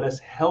Tusk, let us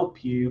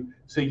help you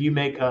so you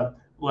make a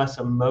less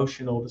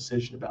emotional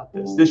decision about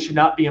this. This should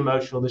not be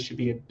emotional. This should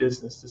be a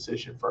business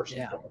decision first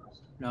and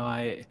foremost. No,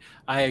 I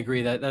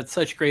agree. That's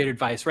such great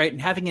advice, right?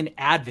 And having an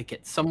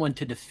advocate, someone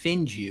to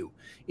defend you,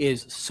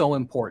 is so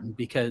important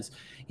because,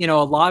 a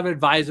lot of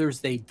advisors,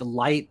 they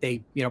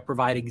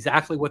provide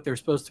exactly what they're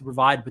supposed to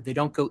provide, but they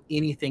don't go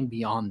anything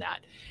beyond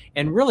that.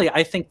 And really,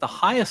 I think the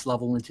highest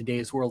level in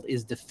today's world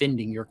is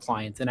defending your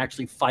clients and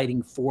actually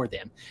fighting for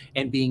them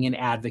and being an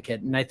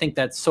advocate. And I think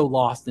that's so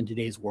lost in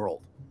today's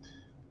world.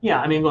 Yeah,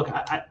 I mean, look,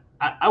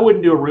 I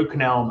wouldn't do a root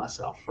canal on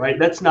myself, right?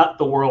 That's not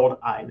the world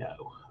I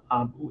know.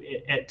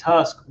 At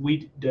Tusk,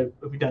 we've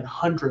done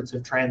hundreds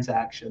of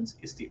transactions.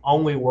 It's the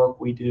only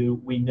work we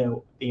do. We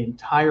know the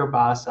entire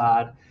buy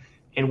side,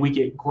 and we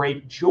get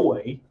great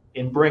joy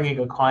in bringing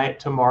a client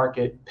to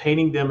market,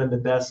 painting them in the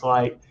best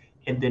light,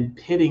 and then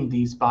pitting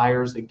these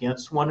buyers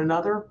against one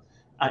another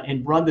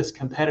and run this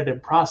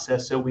competitive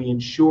process so we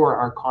ensure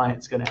our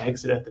client's going to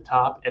exit at the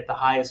top at the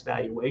highest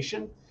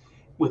valuation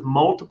with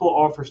multiple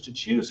offers to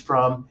choose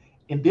from.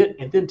 And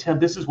then Tim,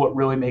 this is what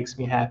really makes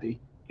me happy,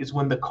 is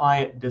when the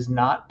client does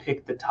not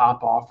pick the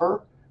top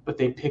offer, but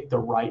they pick the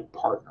right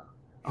partner.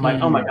 I'm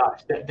like, oh my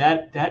gosh,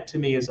 that to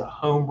me is a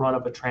home run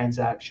of a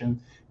transaction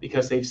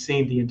because they've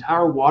seen the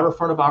entire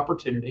waterfront of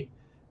opportunity.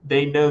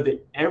 They know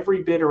that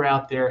every bidder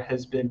out there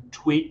has been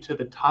tweaked to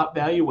the top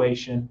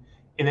valuation,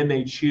 and then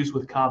they choose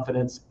with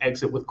confidence,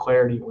 exit with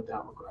clarity and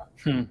without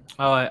regret.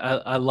 Oh,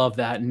 I love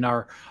that. And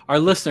our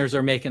listeners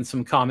are making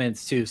some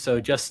comments too. So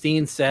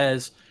Justine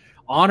says,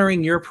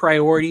 honoring your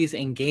priorities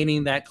and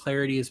gaining that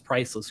clarity is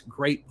priceless.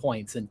 Great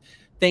points. And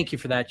thank you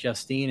for that,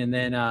 Justine. And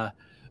then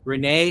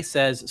Renee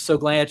says, so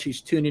glad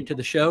she's tuned into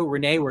the show.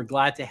 Renee, we're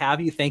glad to have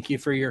you. Thank you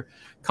for your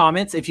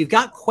comments. If you've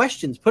got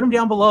questions, put them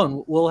down below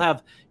and we'll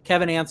have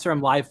Kevin answer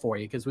them live for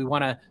you, because we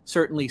want to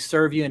certainly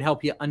serve you and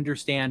help you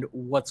understand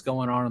what's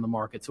going on in the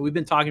market. So we've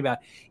been talking about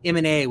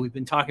M&A. We've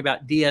been talking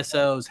about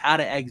DSOs, how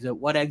to exit,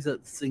 what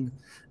exit thing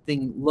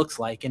looks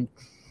like. And,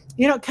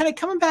 kind of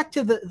coming back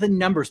to the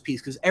numbers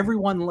piece, because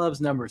everyone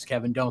loves numbers,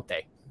 Kevin, don't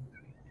they?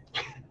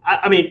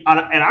 I mean, on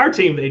our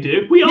team, they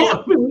do. We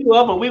love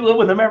them. We live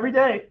with them every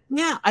day.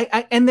 Yeah.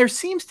 And there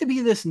seems to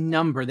be this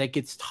number that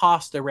gets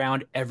tossed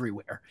around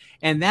everywhere.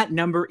 And that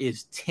number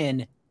is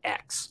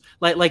 10x,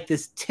 like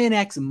this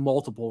 10x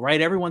multiple,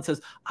 right? Everyone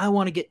says, I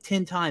want to get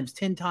 10 times,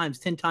 10 times,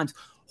 10 times.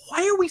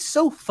 Why are we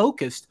so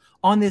focused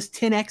on this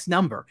 10x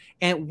number?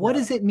 And what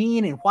does it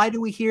mean? And why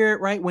do we hear it,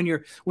 right? When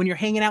you're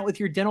hanging out with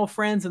your dental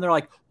friends and they're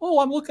like,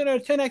 oh, I'm looking at a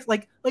 10x,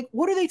 like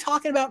what are they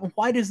talking about? And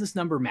why does this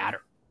number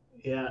matter?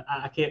 Yeah,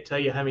 I can't tell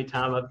you how many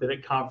times I've been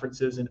at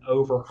conferences and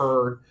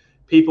overheard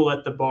people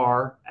at the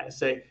bar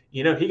say,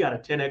 he got a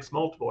 10x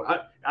multiple.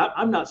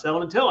 I'm not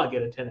selling until I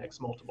get a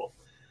 10x multiple.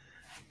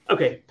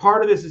 Okay,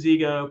 part of this is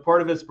ego,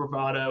 part of it's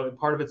bravado, and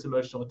part of it's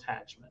emotional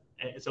attachment.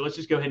 And so let's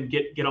just go ahead and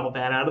get all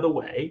that out of the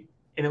way,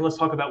 and then let's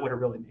talk about what it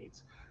really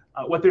means.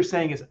 What they're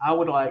saying is I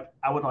would like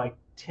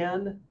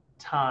 10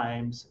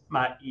 times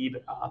my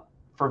EBITDA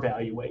for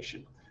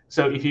valuation.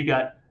 So if you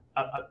got,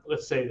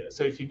 let's say this,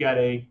 so if you got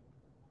a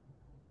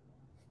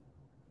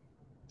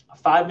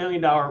 $5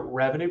 million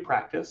revenue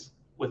practice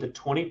with a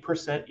 20%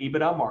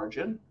 EBITDA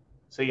margin,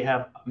 so you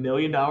have $1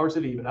 million of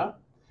EBITDA.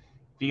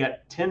 If you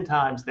got 10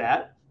 times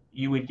that,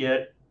 you would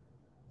get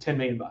 $10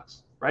 million,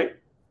 right?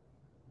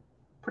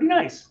 Pretty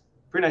nice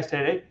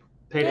payday.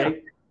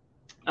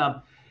 Yeah.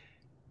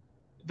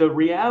 The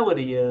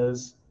reality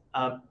is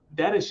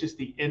that is just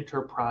the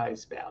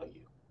enterprise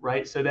value,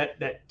 right? So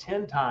that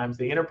 10 times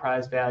the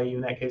enterprise value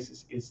in that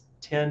case is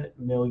 $10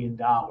 million.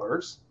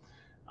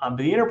 But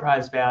the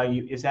enterprise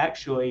value is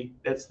actually,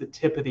 that's the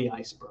tip of the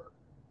iceberg.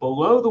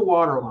 Below the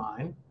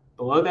waterline,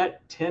 below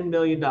that $10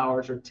 million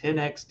or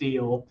 10x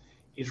deal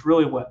is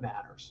really what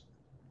matters,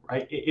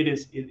 right?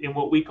 And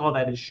what we call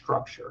that is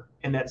structure.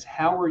 And that's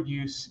how are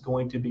you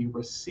going to be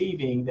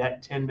receiving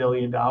that $10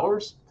 million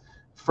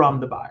from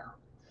the buyer?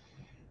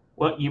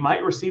 Well, you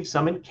might receive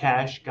some in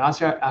cash.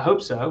 Gosh, I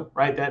hope so,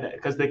 right?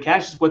 Because the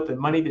cash is what the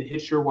money that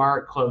hits your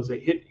wire at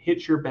closing,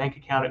 hits your bank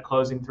account at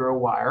closing through a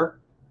wire.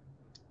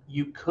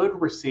 You could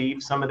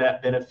receive some of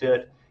that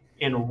benefit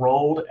in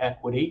rolled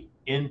equity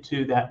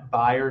into that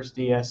buyer's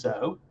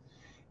DSO.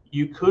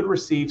 You could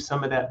receive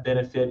some of that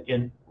benefit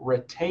in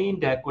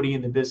retained equity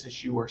in the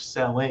business you are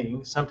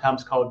selling,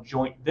 sometimes called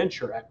joint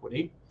venture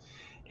equity.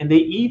 And they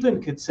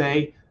even could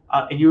say,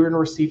 and you're going to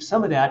receive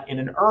some of that in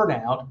an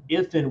earnout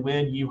if and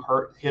when you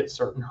hit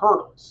certain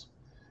hurdles.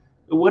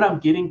 What I'm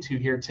getting to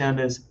here, Tim,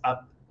 is a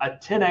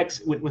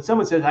 10x, when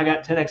someone says I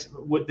got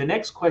 10x, the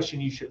next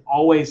question you should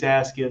always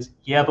ask is,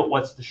 yeah, but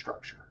what's the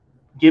structure?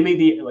 Give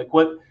me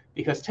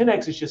because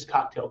 10x is just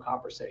cocktail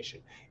conversation.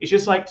 It's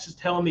just like just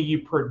telling me you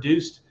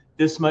produced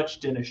this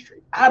much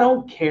dentistry. I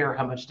don't care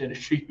how much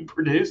dentistry you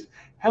produced.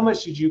 How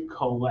much did you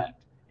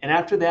collect? And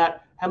after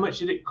that, how much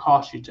did it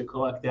cost you to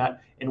collect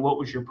that? And what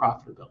was your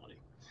profitability?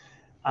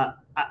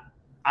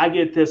 I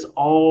get this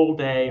all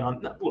day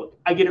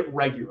I get it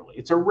regularly.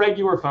 It's a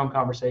regular phone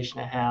conversation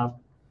to have.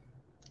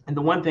 And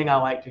the one thing I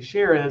like to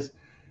share is,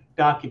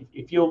 Doc,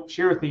 if you'll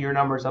share with me your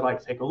numbers, I'd like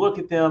to take a look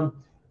at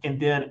them. And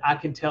then I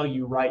can tell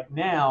you right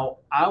now,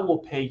 I will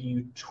pay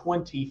you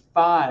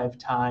 25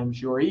 times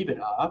your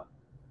EBITDA,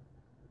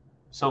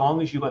 so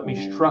long as you let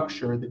me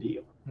structure the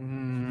deal.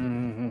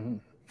 Mm-hmm.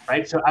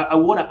 Right? So I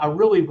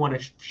really want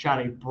to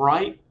shine a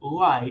bright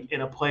light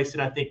in a place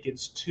that I think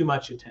gets too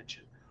much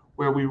attention.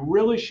 Where we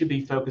really should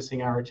be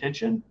focusing our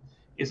attention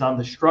is on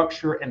the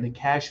structure and the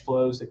cash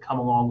flows that come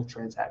along with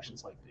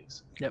transactions like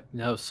these. Yep.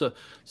 No, so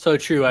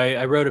true.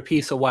 I wrote a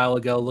piece a while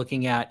ago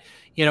looking at,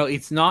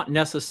 it's not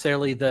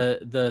necessarily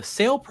the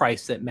sale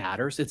price that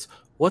matters. It's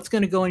what's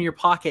going to go in your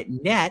pocket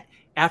net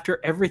after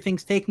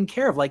everything's taken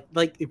care of. Like,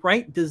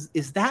 right.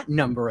 Is that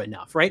number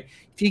enough, right?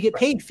 If you get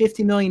paid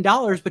 $50 million,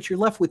 but you're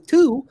left with $2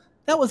 million,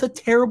 that was a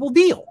terrible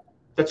deal.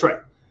 That's right.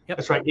 Yep.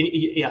 That's right.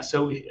 Yeah.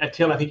 So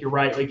Tim, I think you're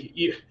right.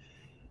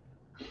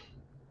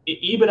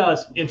 EBITDA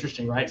is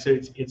interesting, right? So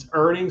it's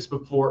earnings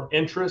before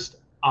interest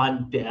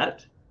on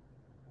debt,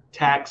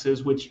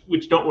 taxes, which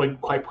don't really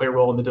quite play a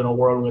role in the dental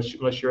world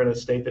unless you're in a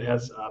state that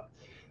has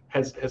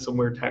some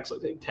weird tax. I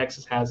think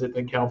Texas has it,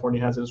 and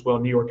California has it as well.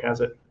 New York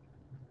has it.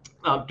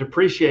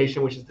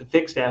 Depreciation, which is the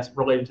fixed asset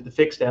related to the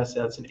fixed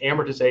assets, and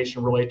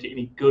amortization related to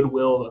any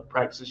goodwill of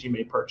practices you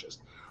may purchase.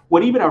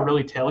 What EBITDA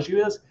really tells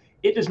you is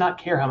it does not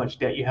care how much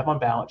debt you have on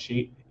balance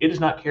sheet. It does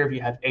not care if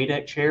you have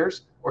ADEC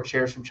shares or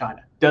shares from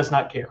China. Does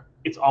not care.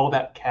 It's all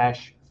about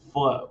cash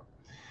flow.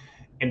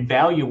 And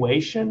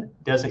valuation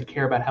doesn't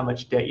care about how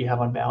much debt you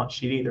have on balance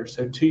sheet either.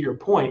 So to your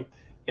point,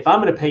 if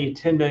I'm going to pay you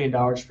 $10 million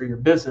for your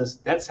business,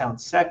 that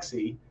sounds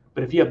sexy.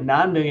 But if you have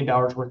 $9 million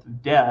worth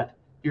of debt,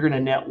 you're going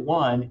to net $1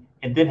 million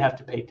and then have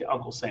to pay to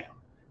Uncle Sam.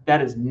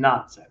 That is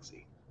not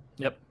sexy.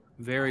 Yep.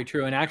 Very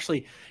true. And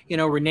actually,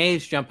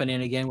 Renee's jumping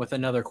in again with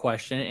another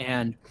question,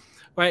 and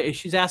right,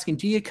 she's asking,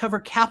 do you cover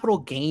capital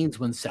gains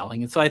when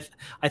selling? And so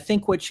I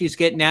think what she's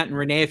getting at, and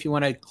Renee, if you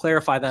want to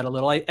clarify that a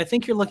little, I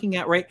think you're looking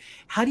at, right,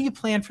 how do you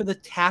plan for the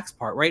tax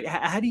part, right?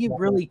 How do you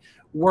really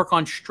work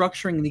on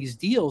structuring these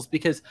deals?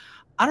 Because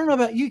I don't know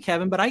about you,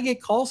 Kevin, but I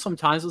get calls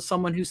sometimes with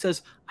someone who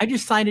says, I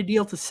just signed a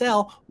deal to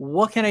sell.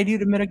 What can I do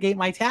to mitigate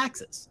my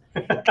taxes?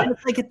 And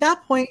it's like at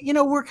that point,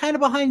 we're kind of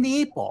behind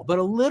the eight ball, but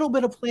a little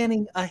bit of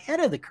planning ahead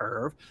of the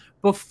curve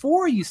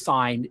before you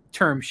sign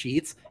term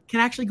sheets can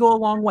actually go a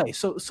long way.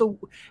 So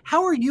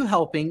how are you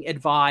helping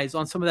advise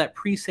on some of that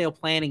pre-sale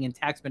planning and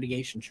tax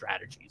mitigation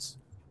strategies?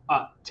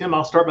 Tim,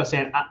 I'll start by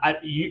saying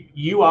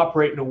you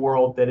operate in a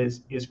world that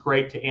is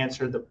great to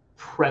answer the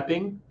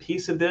prepping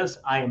piece of this.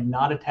 I am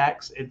not a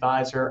tax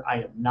advisor.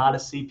 I am not a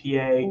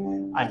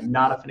CPA. I am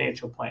not a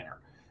financial planner.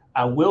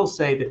 I will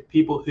say that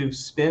people who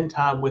spend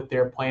time with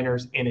their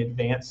planners in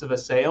advance of a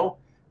sale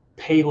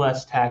pay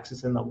less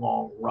taxes in the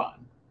long run.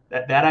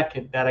 That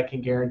I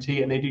can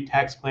guarantee. And they do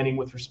tax planning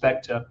with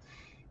respect to,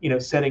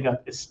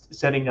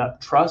 setting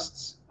up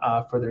trusts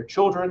for their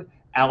children,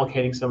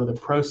 allocating some of the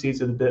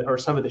proceeds of or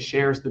some of the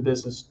shares of the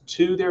business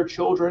to their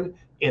children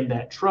in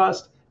that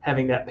trust,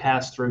 having that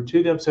pass through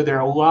to them. So there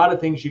are a lot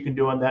of things you can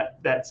do on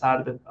that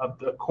side of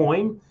the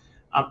coin.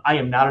 I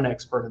am not an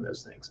expert in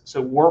those things.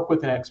 So work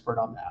with an expert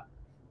on that.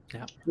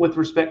 Yeah. With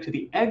respect to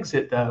the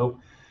exit, though,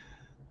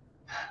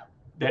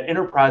 that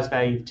enterprise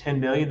value of $10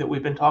 million that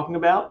we've been talking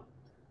about,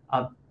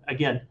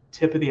 again,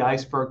 tip of the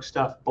iceberg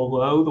stuff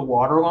below the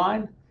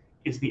waterline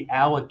is the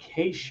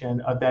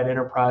allocation of that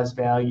enterprise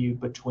value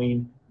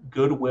between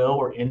goodwill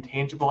or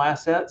intangible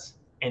assets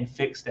and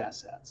fixed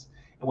assets.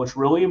 And what's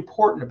really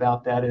important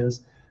about that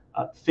is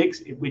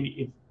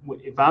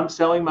if I'm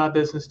selling my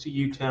business to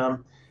you,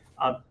 Tim,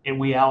 and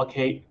we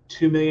allocate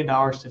 $2 million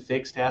to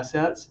fixed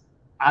assets,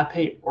 I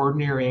pay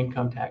ordinary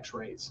income tax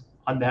rates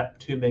on that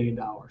 $2 million.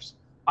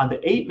 On the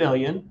 $8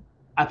 million,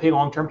 I pay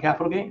long-term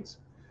capital gains.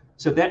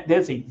 So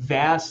that's a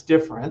vast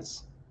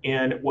difference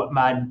in what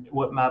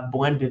my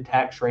blended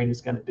tax rate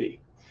is going to be.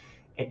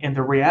 And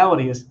the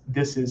reality is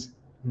this is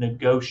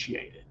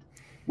negotiated.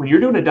 When you're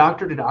doing a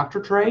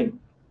doctor-to-doctor trade,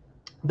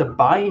 the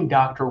buying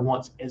doctor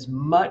wants as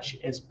much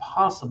as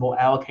possible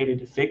allocated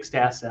to fixed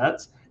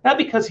assets, not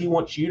because he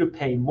wants you to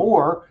pay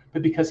more,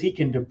 but because he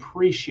can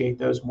depreciate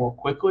those more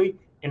quickly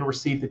and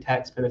receive the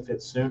tax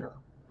benefits sooner.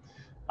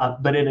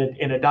 But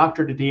in a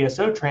doctor to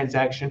DSO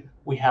transaction,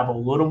 we have a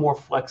little more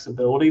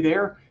flexibility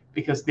there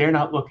because they're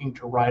not looking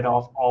to write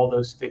off all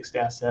those fixed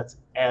assets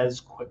as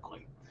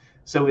quickly.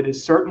 So it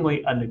is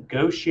certainly a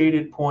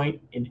negotiated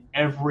point in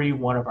every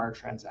one of our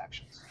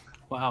transactions.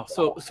 Wow.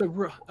 So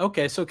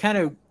okay. So kind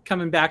of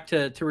coming back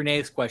to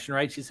Renee's question,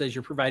 right? She says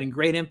you're providing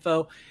great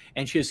info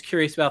and she was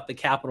curious about the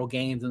capital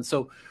gains. And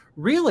so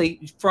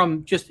really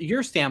from just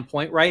your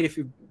standpoint, right?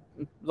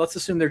 Let's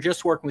assume they're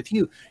just working with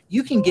you,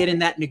 you can get in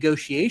that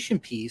negotiation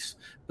piece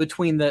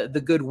between the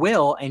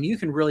goodwill and you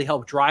can really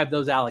help drive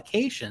those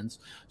allocations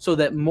so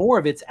that more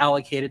of it's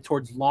allocated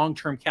towards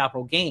long-term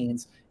capital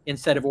gains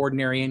instead of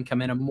ordinary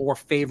income and a more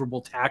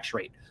favorable tax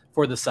rate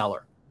for the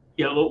seller.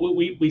 Yeah,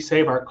 we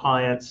save our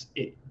clients,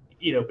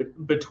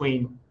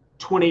 between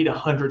 $20,000 to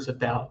hundreds of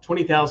thousands,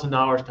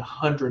 $20,000 to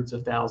hundreds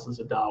of thousands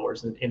of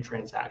dollars in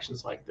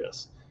transactions like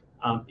this.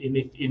 And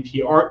if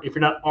you're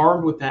not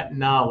armed with that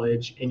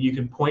knowledge and you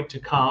can point to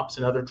comps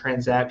and other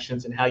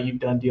transactions and how you've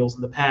done deals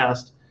in the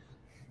past,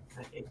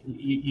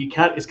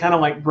 it's kind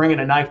of like bringing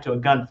a knife to a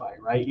gunfight,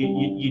 right?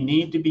 You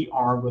need to be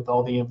armed with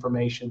all the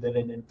information that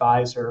an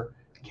advisor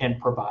can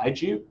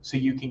provide you so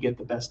you can get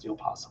the best deal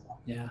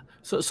possible. Yeah.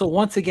 So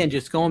once again,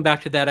 just going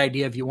back to that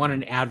idea of you want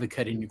an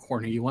advocate in your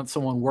corner, you want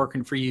someone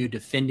working for you,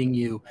 defending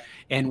you,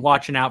 and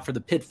watching out for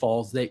the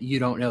pitfalls that you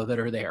don't know that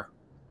are there.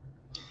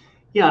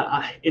 Yeah,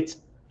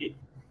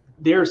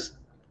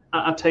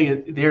 I'll tell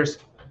you, there's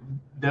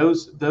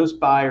those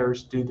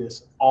buyers do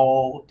this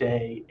all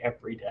day,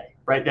 every day,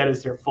 right? That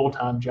is their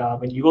full-time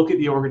job. And you look at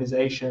the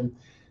organization,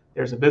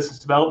 there's a business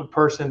development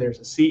person, there's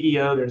a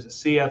CEO, there's a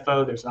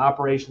CFO, there's an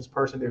operations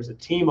person, there's a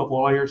team of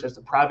lawyers, there's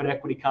a private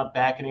equity company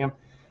backing them.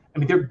 I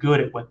mean, they're good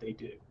at what they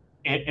do.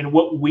 And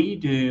what we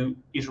do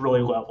is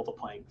really level the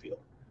playing field.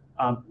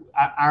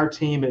 Our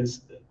team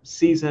is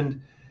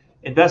seasoned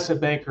investment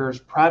bankers,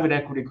 private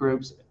equity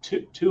groups.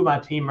 Two of my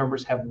team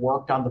members have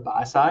worked on the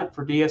buy side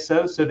for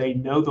DSO, so they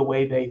know the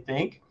way they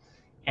think.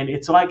 And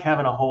it's like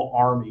having a whole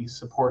army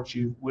support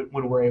you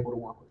when we're able to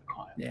work with a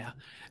client. Yeah.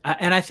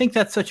 And I think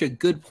that's such a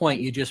good point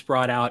you just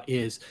brought out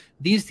is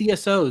these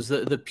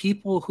DSOs, the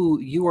people who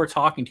you are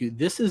talking to,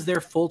 this is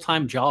their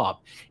full-time job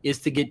is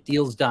to get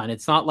deals done.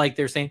 It's not like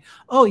they're saying,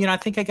 oh, I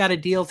think I got a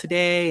deal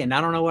today and I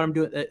don't know what I'm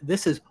doing.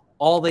 This is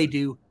all they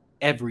do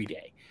every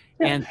day.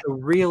 Yeah. And so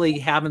really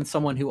having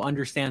someone who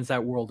understands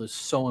that world is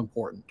so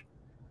important.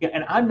 Yeah.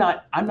 And I'm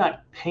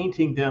not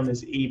painting them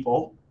as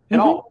evil at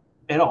all.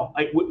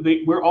 Like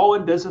we're all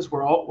in business.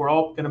 We're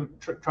all going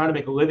to trying to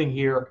make a living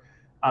here.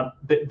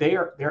 But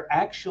they're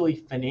actually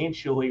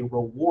financially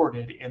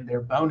rewarded in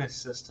their bonus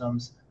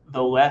systems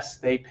the less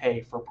they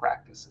pay for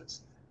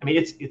practices. I mean,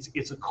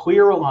 it's a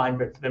clear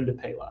alignment for them to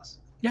pay less.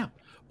 Yeah.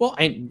 Well,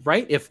 and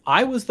right, if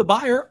I was the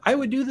buyer, I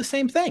would do the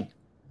same thing.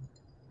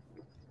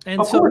 And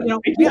of so, course,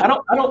 yeah.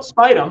 I don't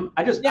spite them.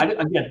 Yeah.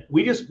 Again,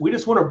 we just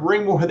want to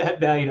bring more of that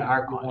value to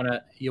our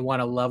client. You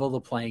want to level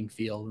the playing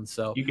field. And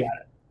so you got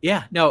it.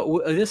 Yeah,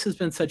 no, this has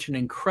been such an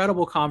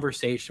incredible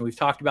conversation. We've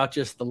talked about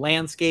just the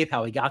landscape,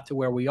 how we got to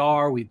where we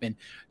are. We've been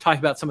talking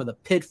about some of the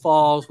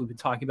pitfalls. We've been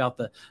talking about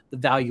the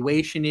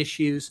valuation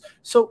issues.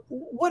 So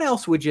what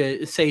else would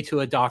you say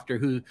to a doctor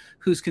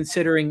who's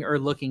considering or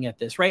looking at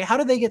this, right? How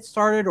do they get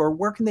started, or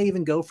where can they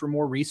even go for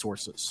more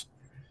resources?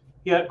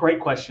 Yeah, great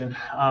question.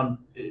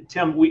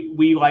 Tim,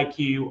 we like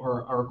you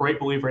are a great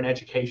believer in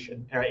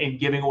education and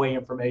giving away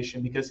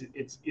information, because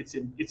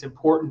it's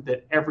important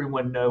that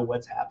everyone know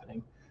what's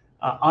happening.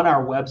 On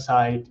our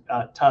website,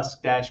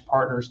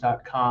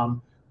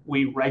 tusk-partners.com,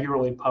 we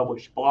regularly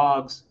publish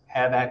blogs,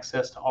 have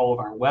access to all of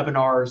our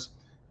webinars.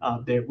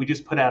 We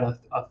just put out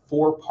a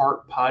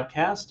 4-part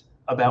podcast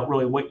about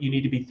really what you need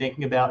to be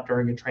thinking about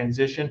during a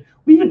transition.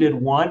 We even did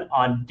one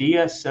on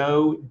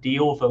DSO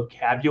deal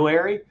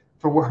vocabulary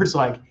for words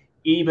like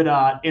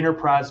EBITDA,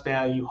 enterprise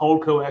value,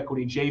 holdco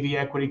equity, JV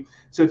equity.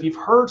 So if you've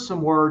heard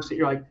some words that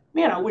you're like,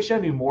 man, I wish I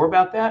knew more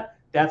about that,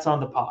 that's on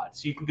the pod.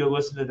 So you can go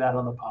listen to that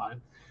on the pod.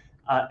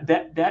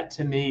 That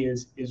to me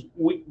is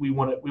we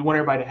want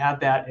everybody to have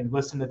that and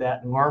listen to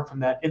that and learn from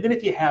that. And then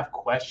if you have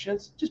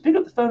questions, just pick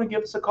up the phone and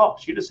give us a call.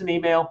 Shoot us an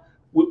email.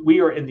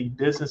 We are in the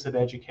business of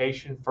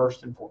education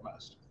first and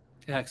foremost.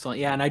 Excellent.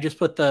 Yeah. And I just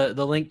put the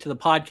link to the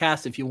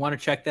podcast. If you want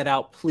to check that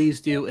out,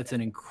 please do. It's an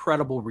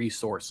incredible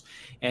resource,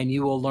 and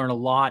you will learn a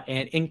lot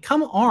and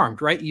come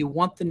armed, right? You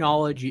want the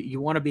knowledge.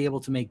 You want to be able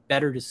to make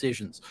better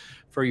decisions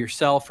for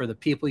yourself, for the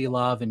people you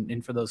love,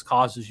 and for those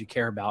causes you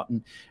care about.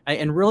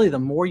 And really, the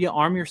more you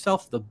arm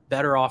yourself, the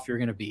better off you're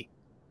going to be.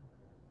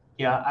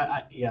 Yeah.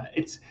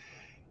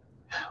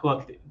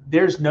 Look,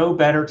 there's no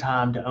better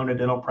time to own a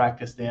dental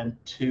practice than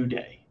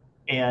today.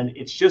 And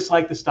it's just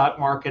like the stock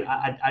market.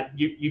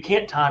 You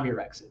can't time your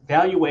exit.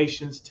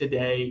 Valuations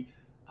today.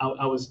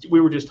 We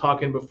were just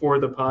talking before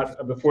the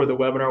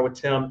webinar with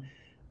Tim.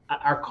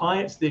 Our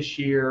clients this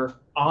year,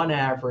 on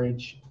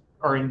average,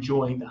 are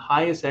enjoying the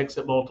highest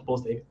exit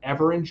multiples they've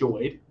ever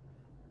enjoyed,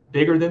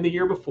 bigger than the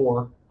year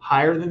before,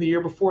 higher than the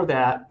year before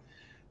that.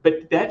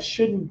 But that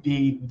shouldn't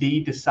be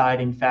the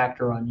deciding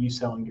factor on you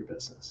selling your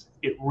business.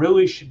 It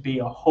really should be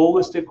a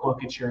holistic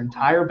look at your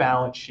entire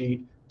balance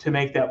sheet to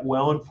make that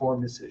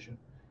well-informed decision.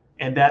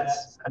 And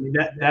that's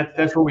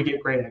where we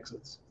get great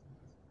exits.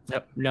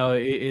 Yep. No,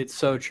 it's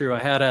so true. I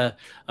had a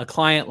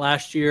client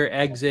last year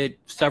exit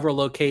several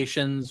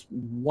locations,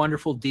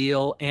 wonderful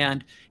deal.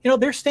 And,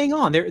 they're staying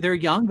on. They're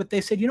young, but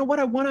they said, you know what,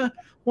 I want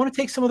to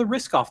take some of the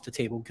risk off the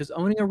table, because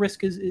owning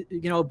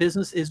a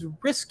business is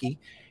risky.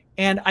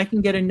 And I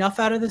can get enough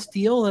out of this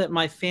deal that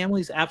my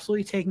family's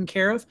absolutely taken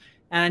care of,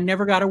 and I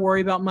never got to worry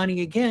about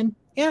money again.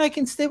 And I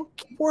can still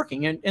keep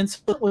working. And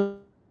so it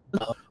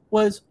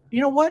was,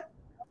 you know what,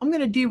 I'm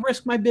going to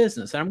de-risk my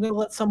business, and I'm going to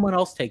let someone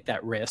else take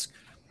that risk.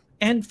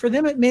 And for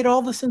them, it made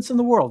all the sense in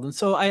the world. And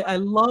so I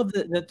love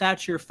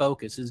that's your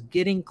focus, is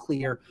getting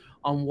clear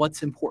on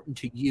what's important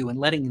to you and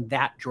letting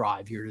that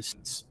drive your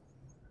decisions.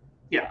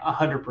 Yeah,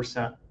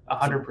 100%.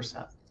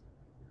 100%.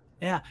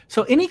 Yeah.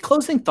 So any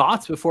closing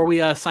thoughts before we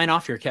sign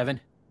off here,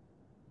 Kevin?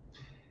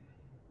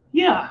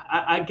 Yeah,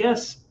 I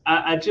guess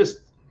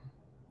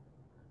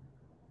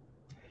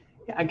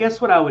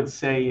what I would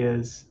say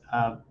is,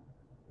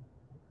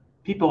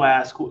 people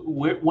ask,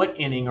 what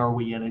inning are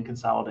we in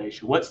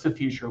consolidation? What's the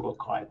future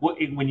look like?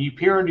 When you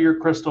peer into your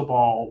crystal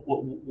ball,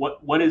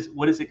 what is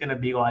it going to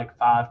be like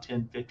 5,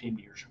 10, 15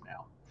 years from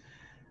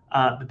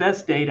now? The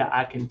best data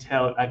I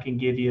can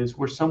give you is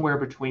we're somewhere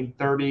between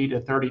 30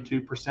 to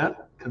 32%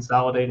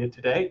 consolidated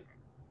today.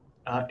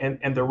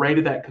 And the rate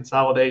of that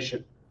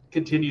consolidation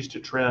continues to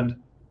trend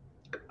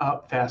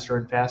up faster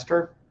and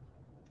faster.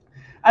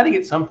 I think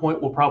at some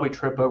point we'll probably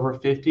trip over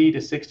 50 to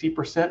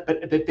 60%,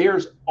 but that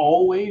there's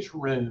always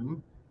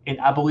room, and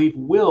I believe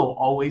will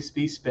always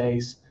be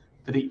space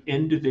for the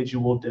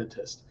individual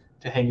dentist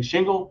to hang a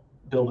shingle,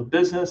 build a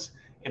business,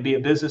 and be a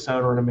business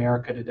owner in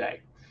America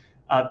today.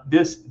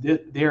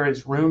 There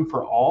is room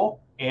for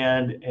all,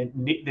 and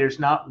there's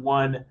not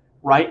one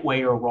right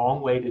way or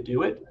wrong way to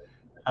do it.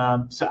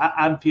 So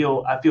I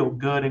feel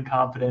good and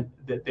confident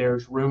that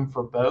there's room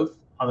for both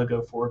on the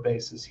go-forward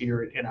basis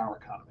here in our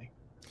economy.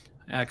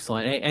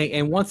 Excellent.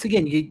 And once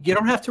again, you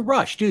don't have to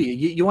rush, do you?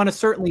 You want to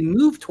certainly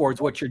move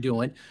towards what you're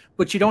doing,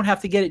 but you don't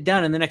have to get it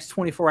done in the next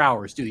 24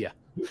 hours, do you?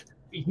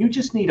 You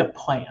just need a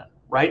plan,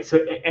 right? So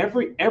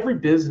every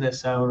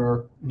business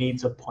owner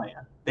needs a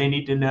plan. They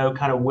need to know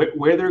kind of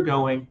where they're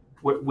going,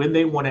 when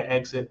they want to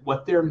exit,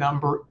 what their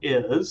number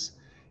is,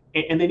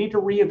 and they need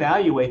to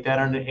reevaluate that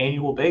on an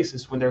annual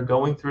basis when they're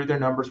going through their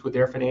numbers with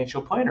their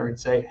financial planner and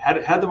say,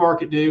 how'd the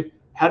market do?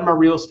 How did my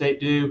real estate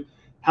do?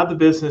 How'd the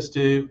business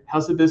do?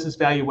 How's the business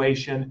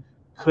valuation?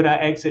 Could I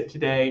exit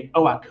today?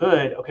 Oh, I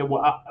could. Okay,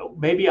 well,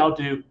 maybe I'll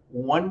do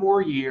one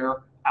more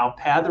year. I'll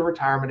pad the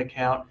retirement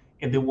account,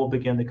 and then we'll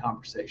begin the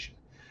conversation.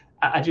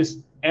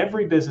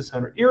 every business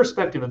owner,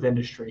 irrespective of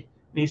industry,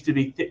 needs to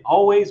be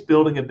always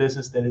building a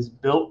business that is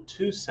built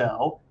to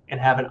sell and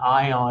have an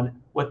eye on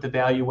what the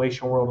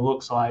valuation world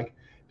looks like,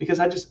 because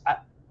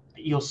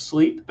you'll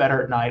sleep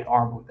better at night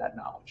armed with that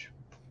knowledge.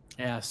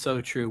 Yeah, so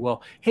true.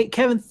 Well, hey,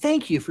 Kevin,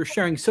 thank you for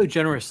sharing so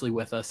generously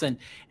with us. And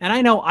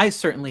I know I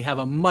certainly have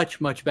a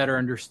much, much better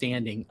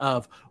understanding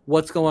of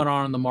what's going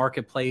on in the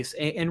marketplace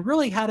and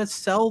really how to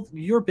sell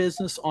your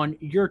business on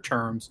your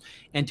terms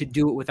and to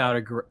do it without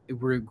a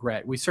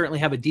regret. We certainly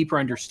have a deeper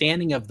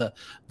understanding of the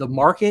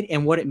market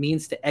and what it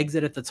means to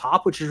exit at the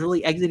top, which is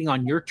really exiting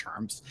on your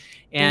terms.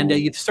 And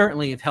you've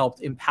certainly have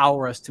helped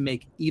empower us to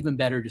make even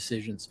better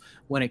decisions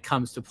when it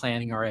comes to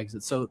planning our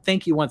exit. So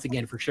thank you once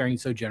again for sharing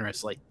so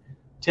generously.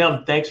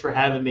 Tim, thanks for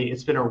having me.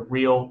 It's been a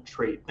real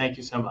treat. Thank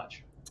you so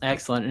much.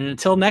 Excellent. And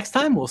until next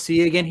time, we'll see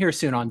you again here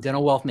soon on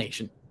Dental Wealth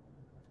Nation.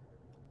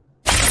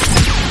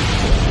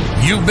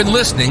 You've been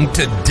listening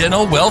to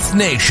Dental Wealth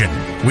Nation.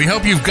 We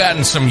hope you've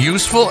gotten some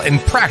useful and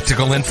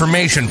practical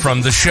information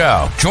from the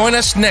show. Join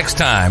us next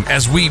time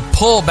as we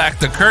pull back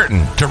the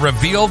curtain to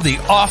reveal the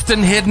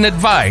often hidden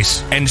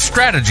advice and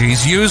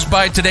strategies used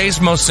by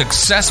today's most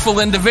successful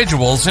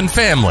individuals and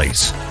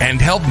families, and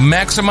help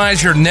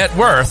maximize your net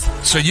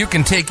worth so you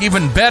can take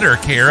even better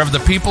care of the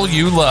people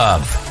you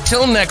love.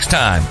 Till next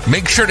time,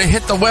 make sure to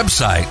hit the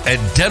website at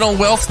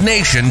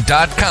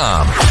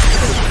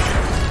dentalwealthnation.com.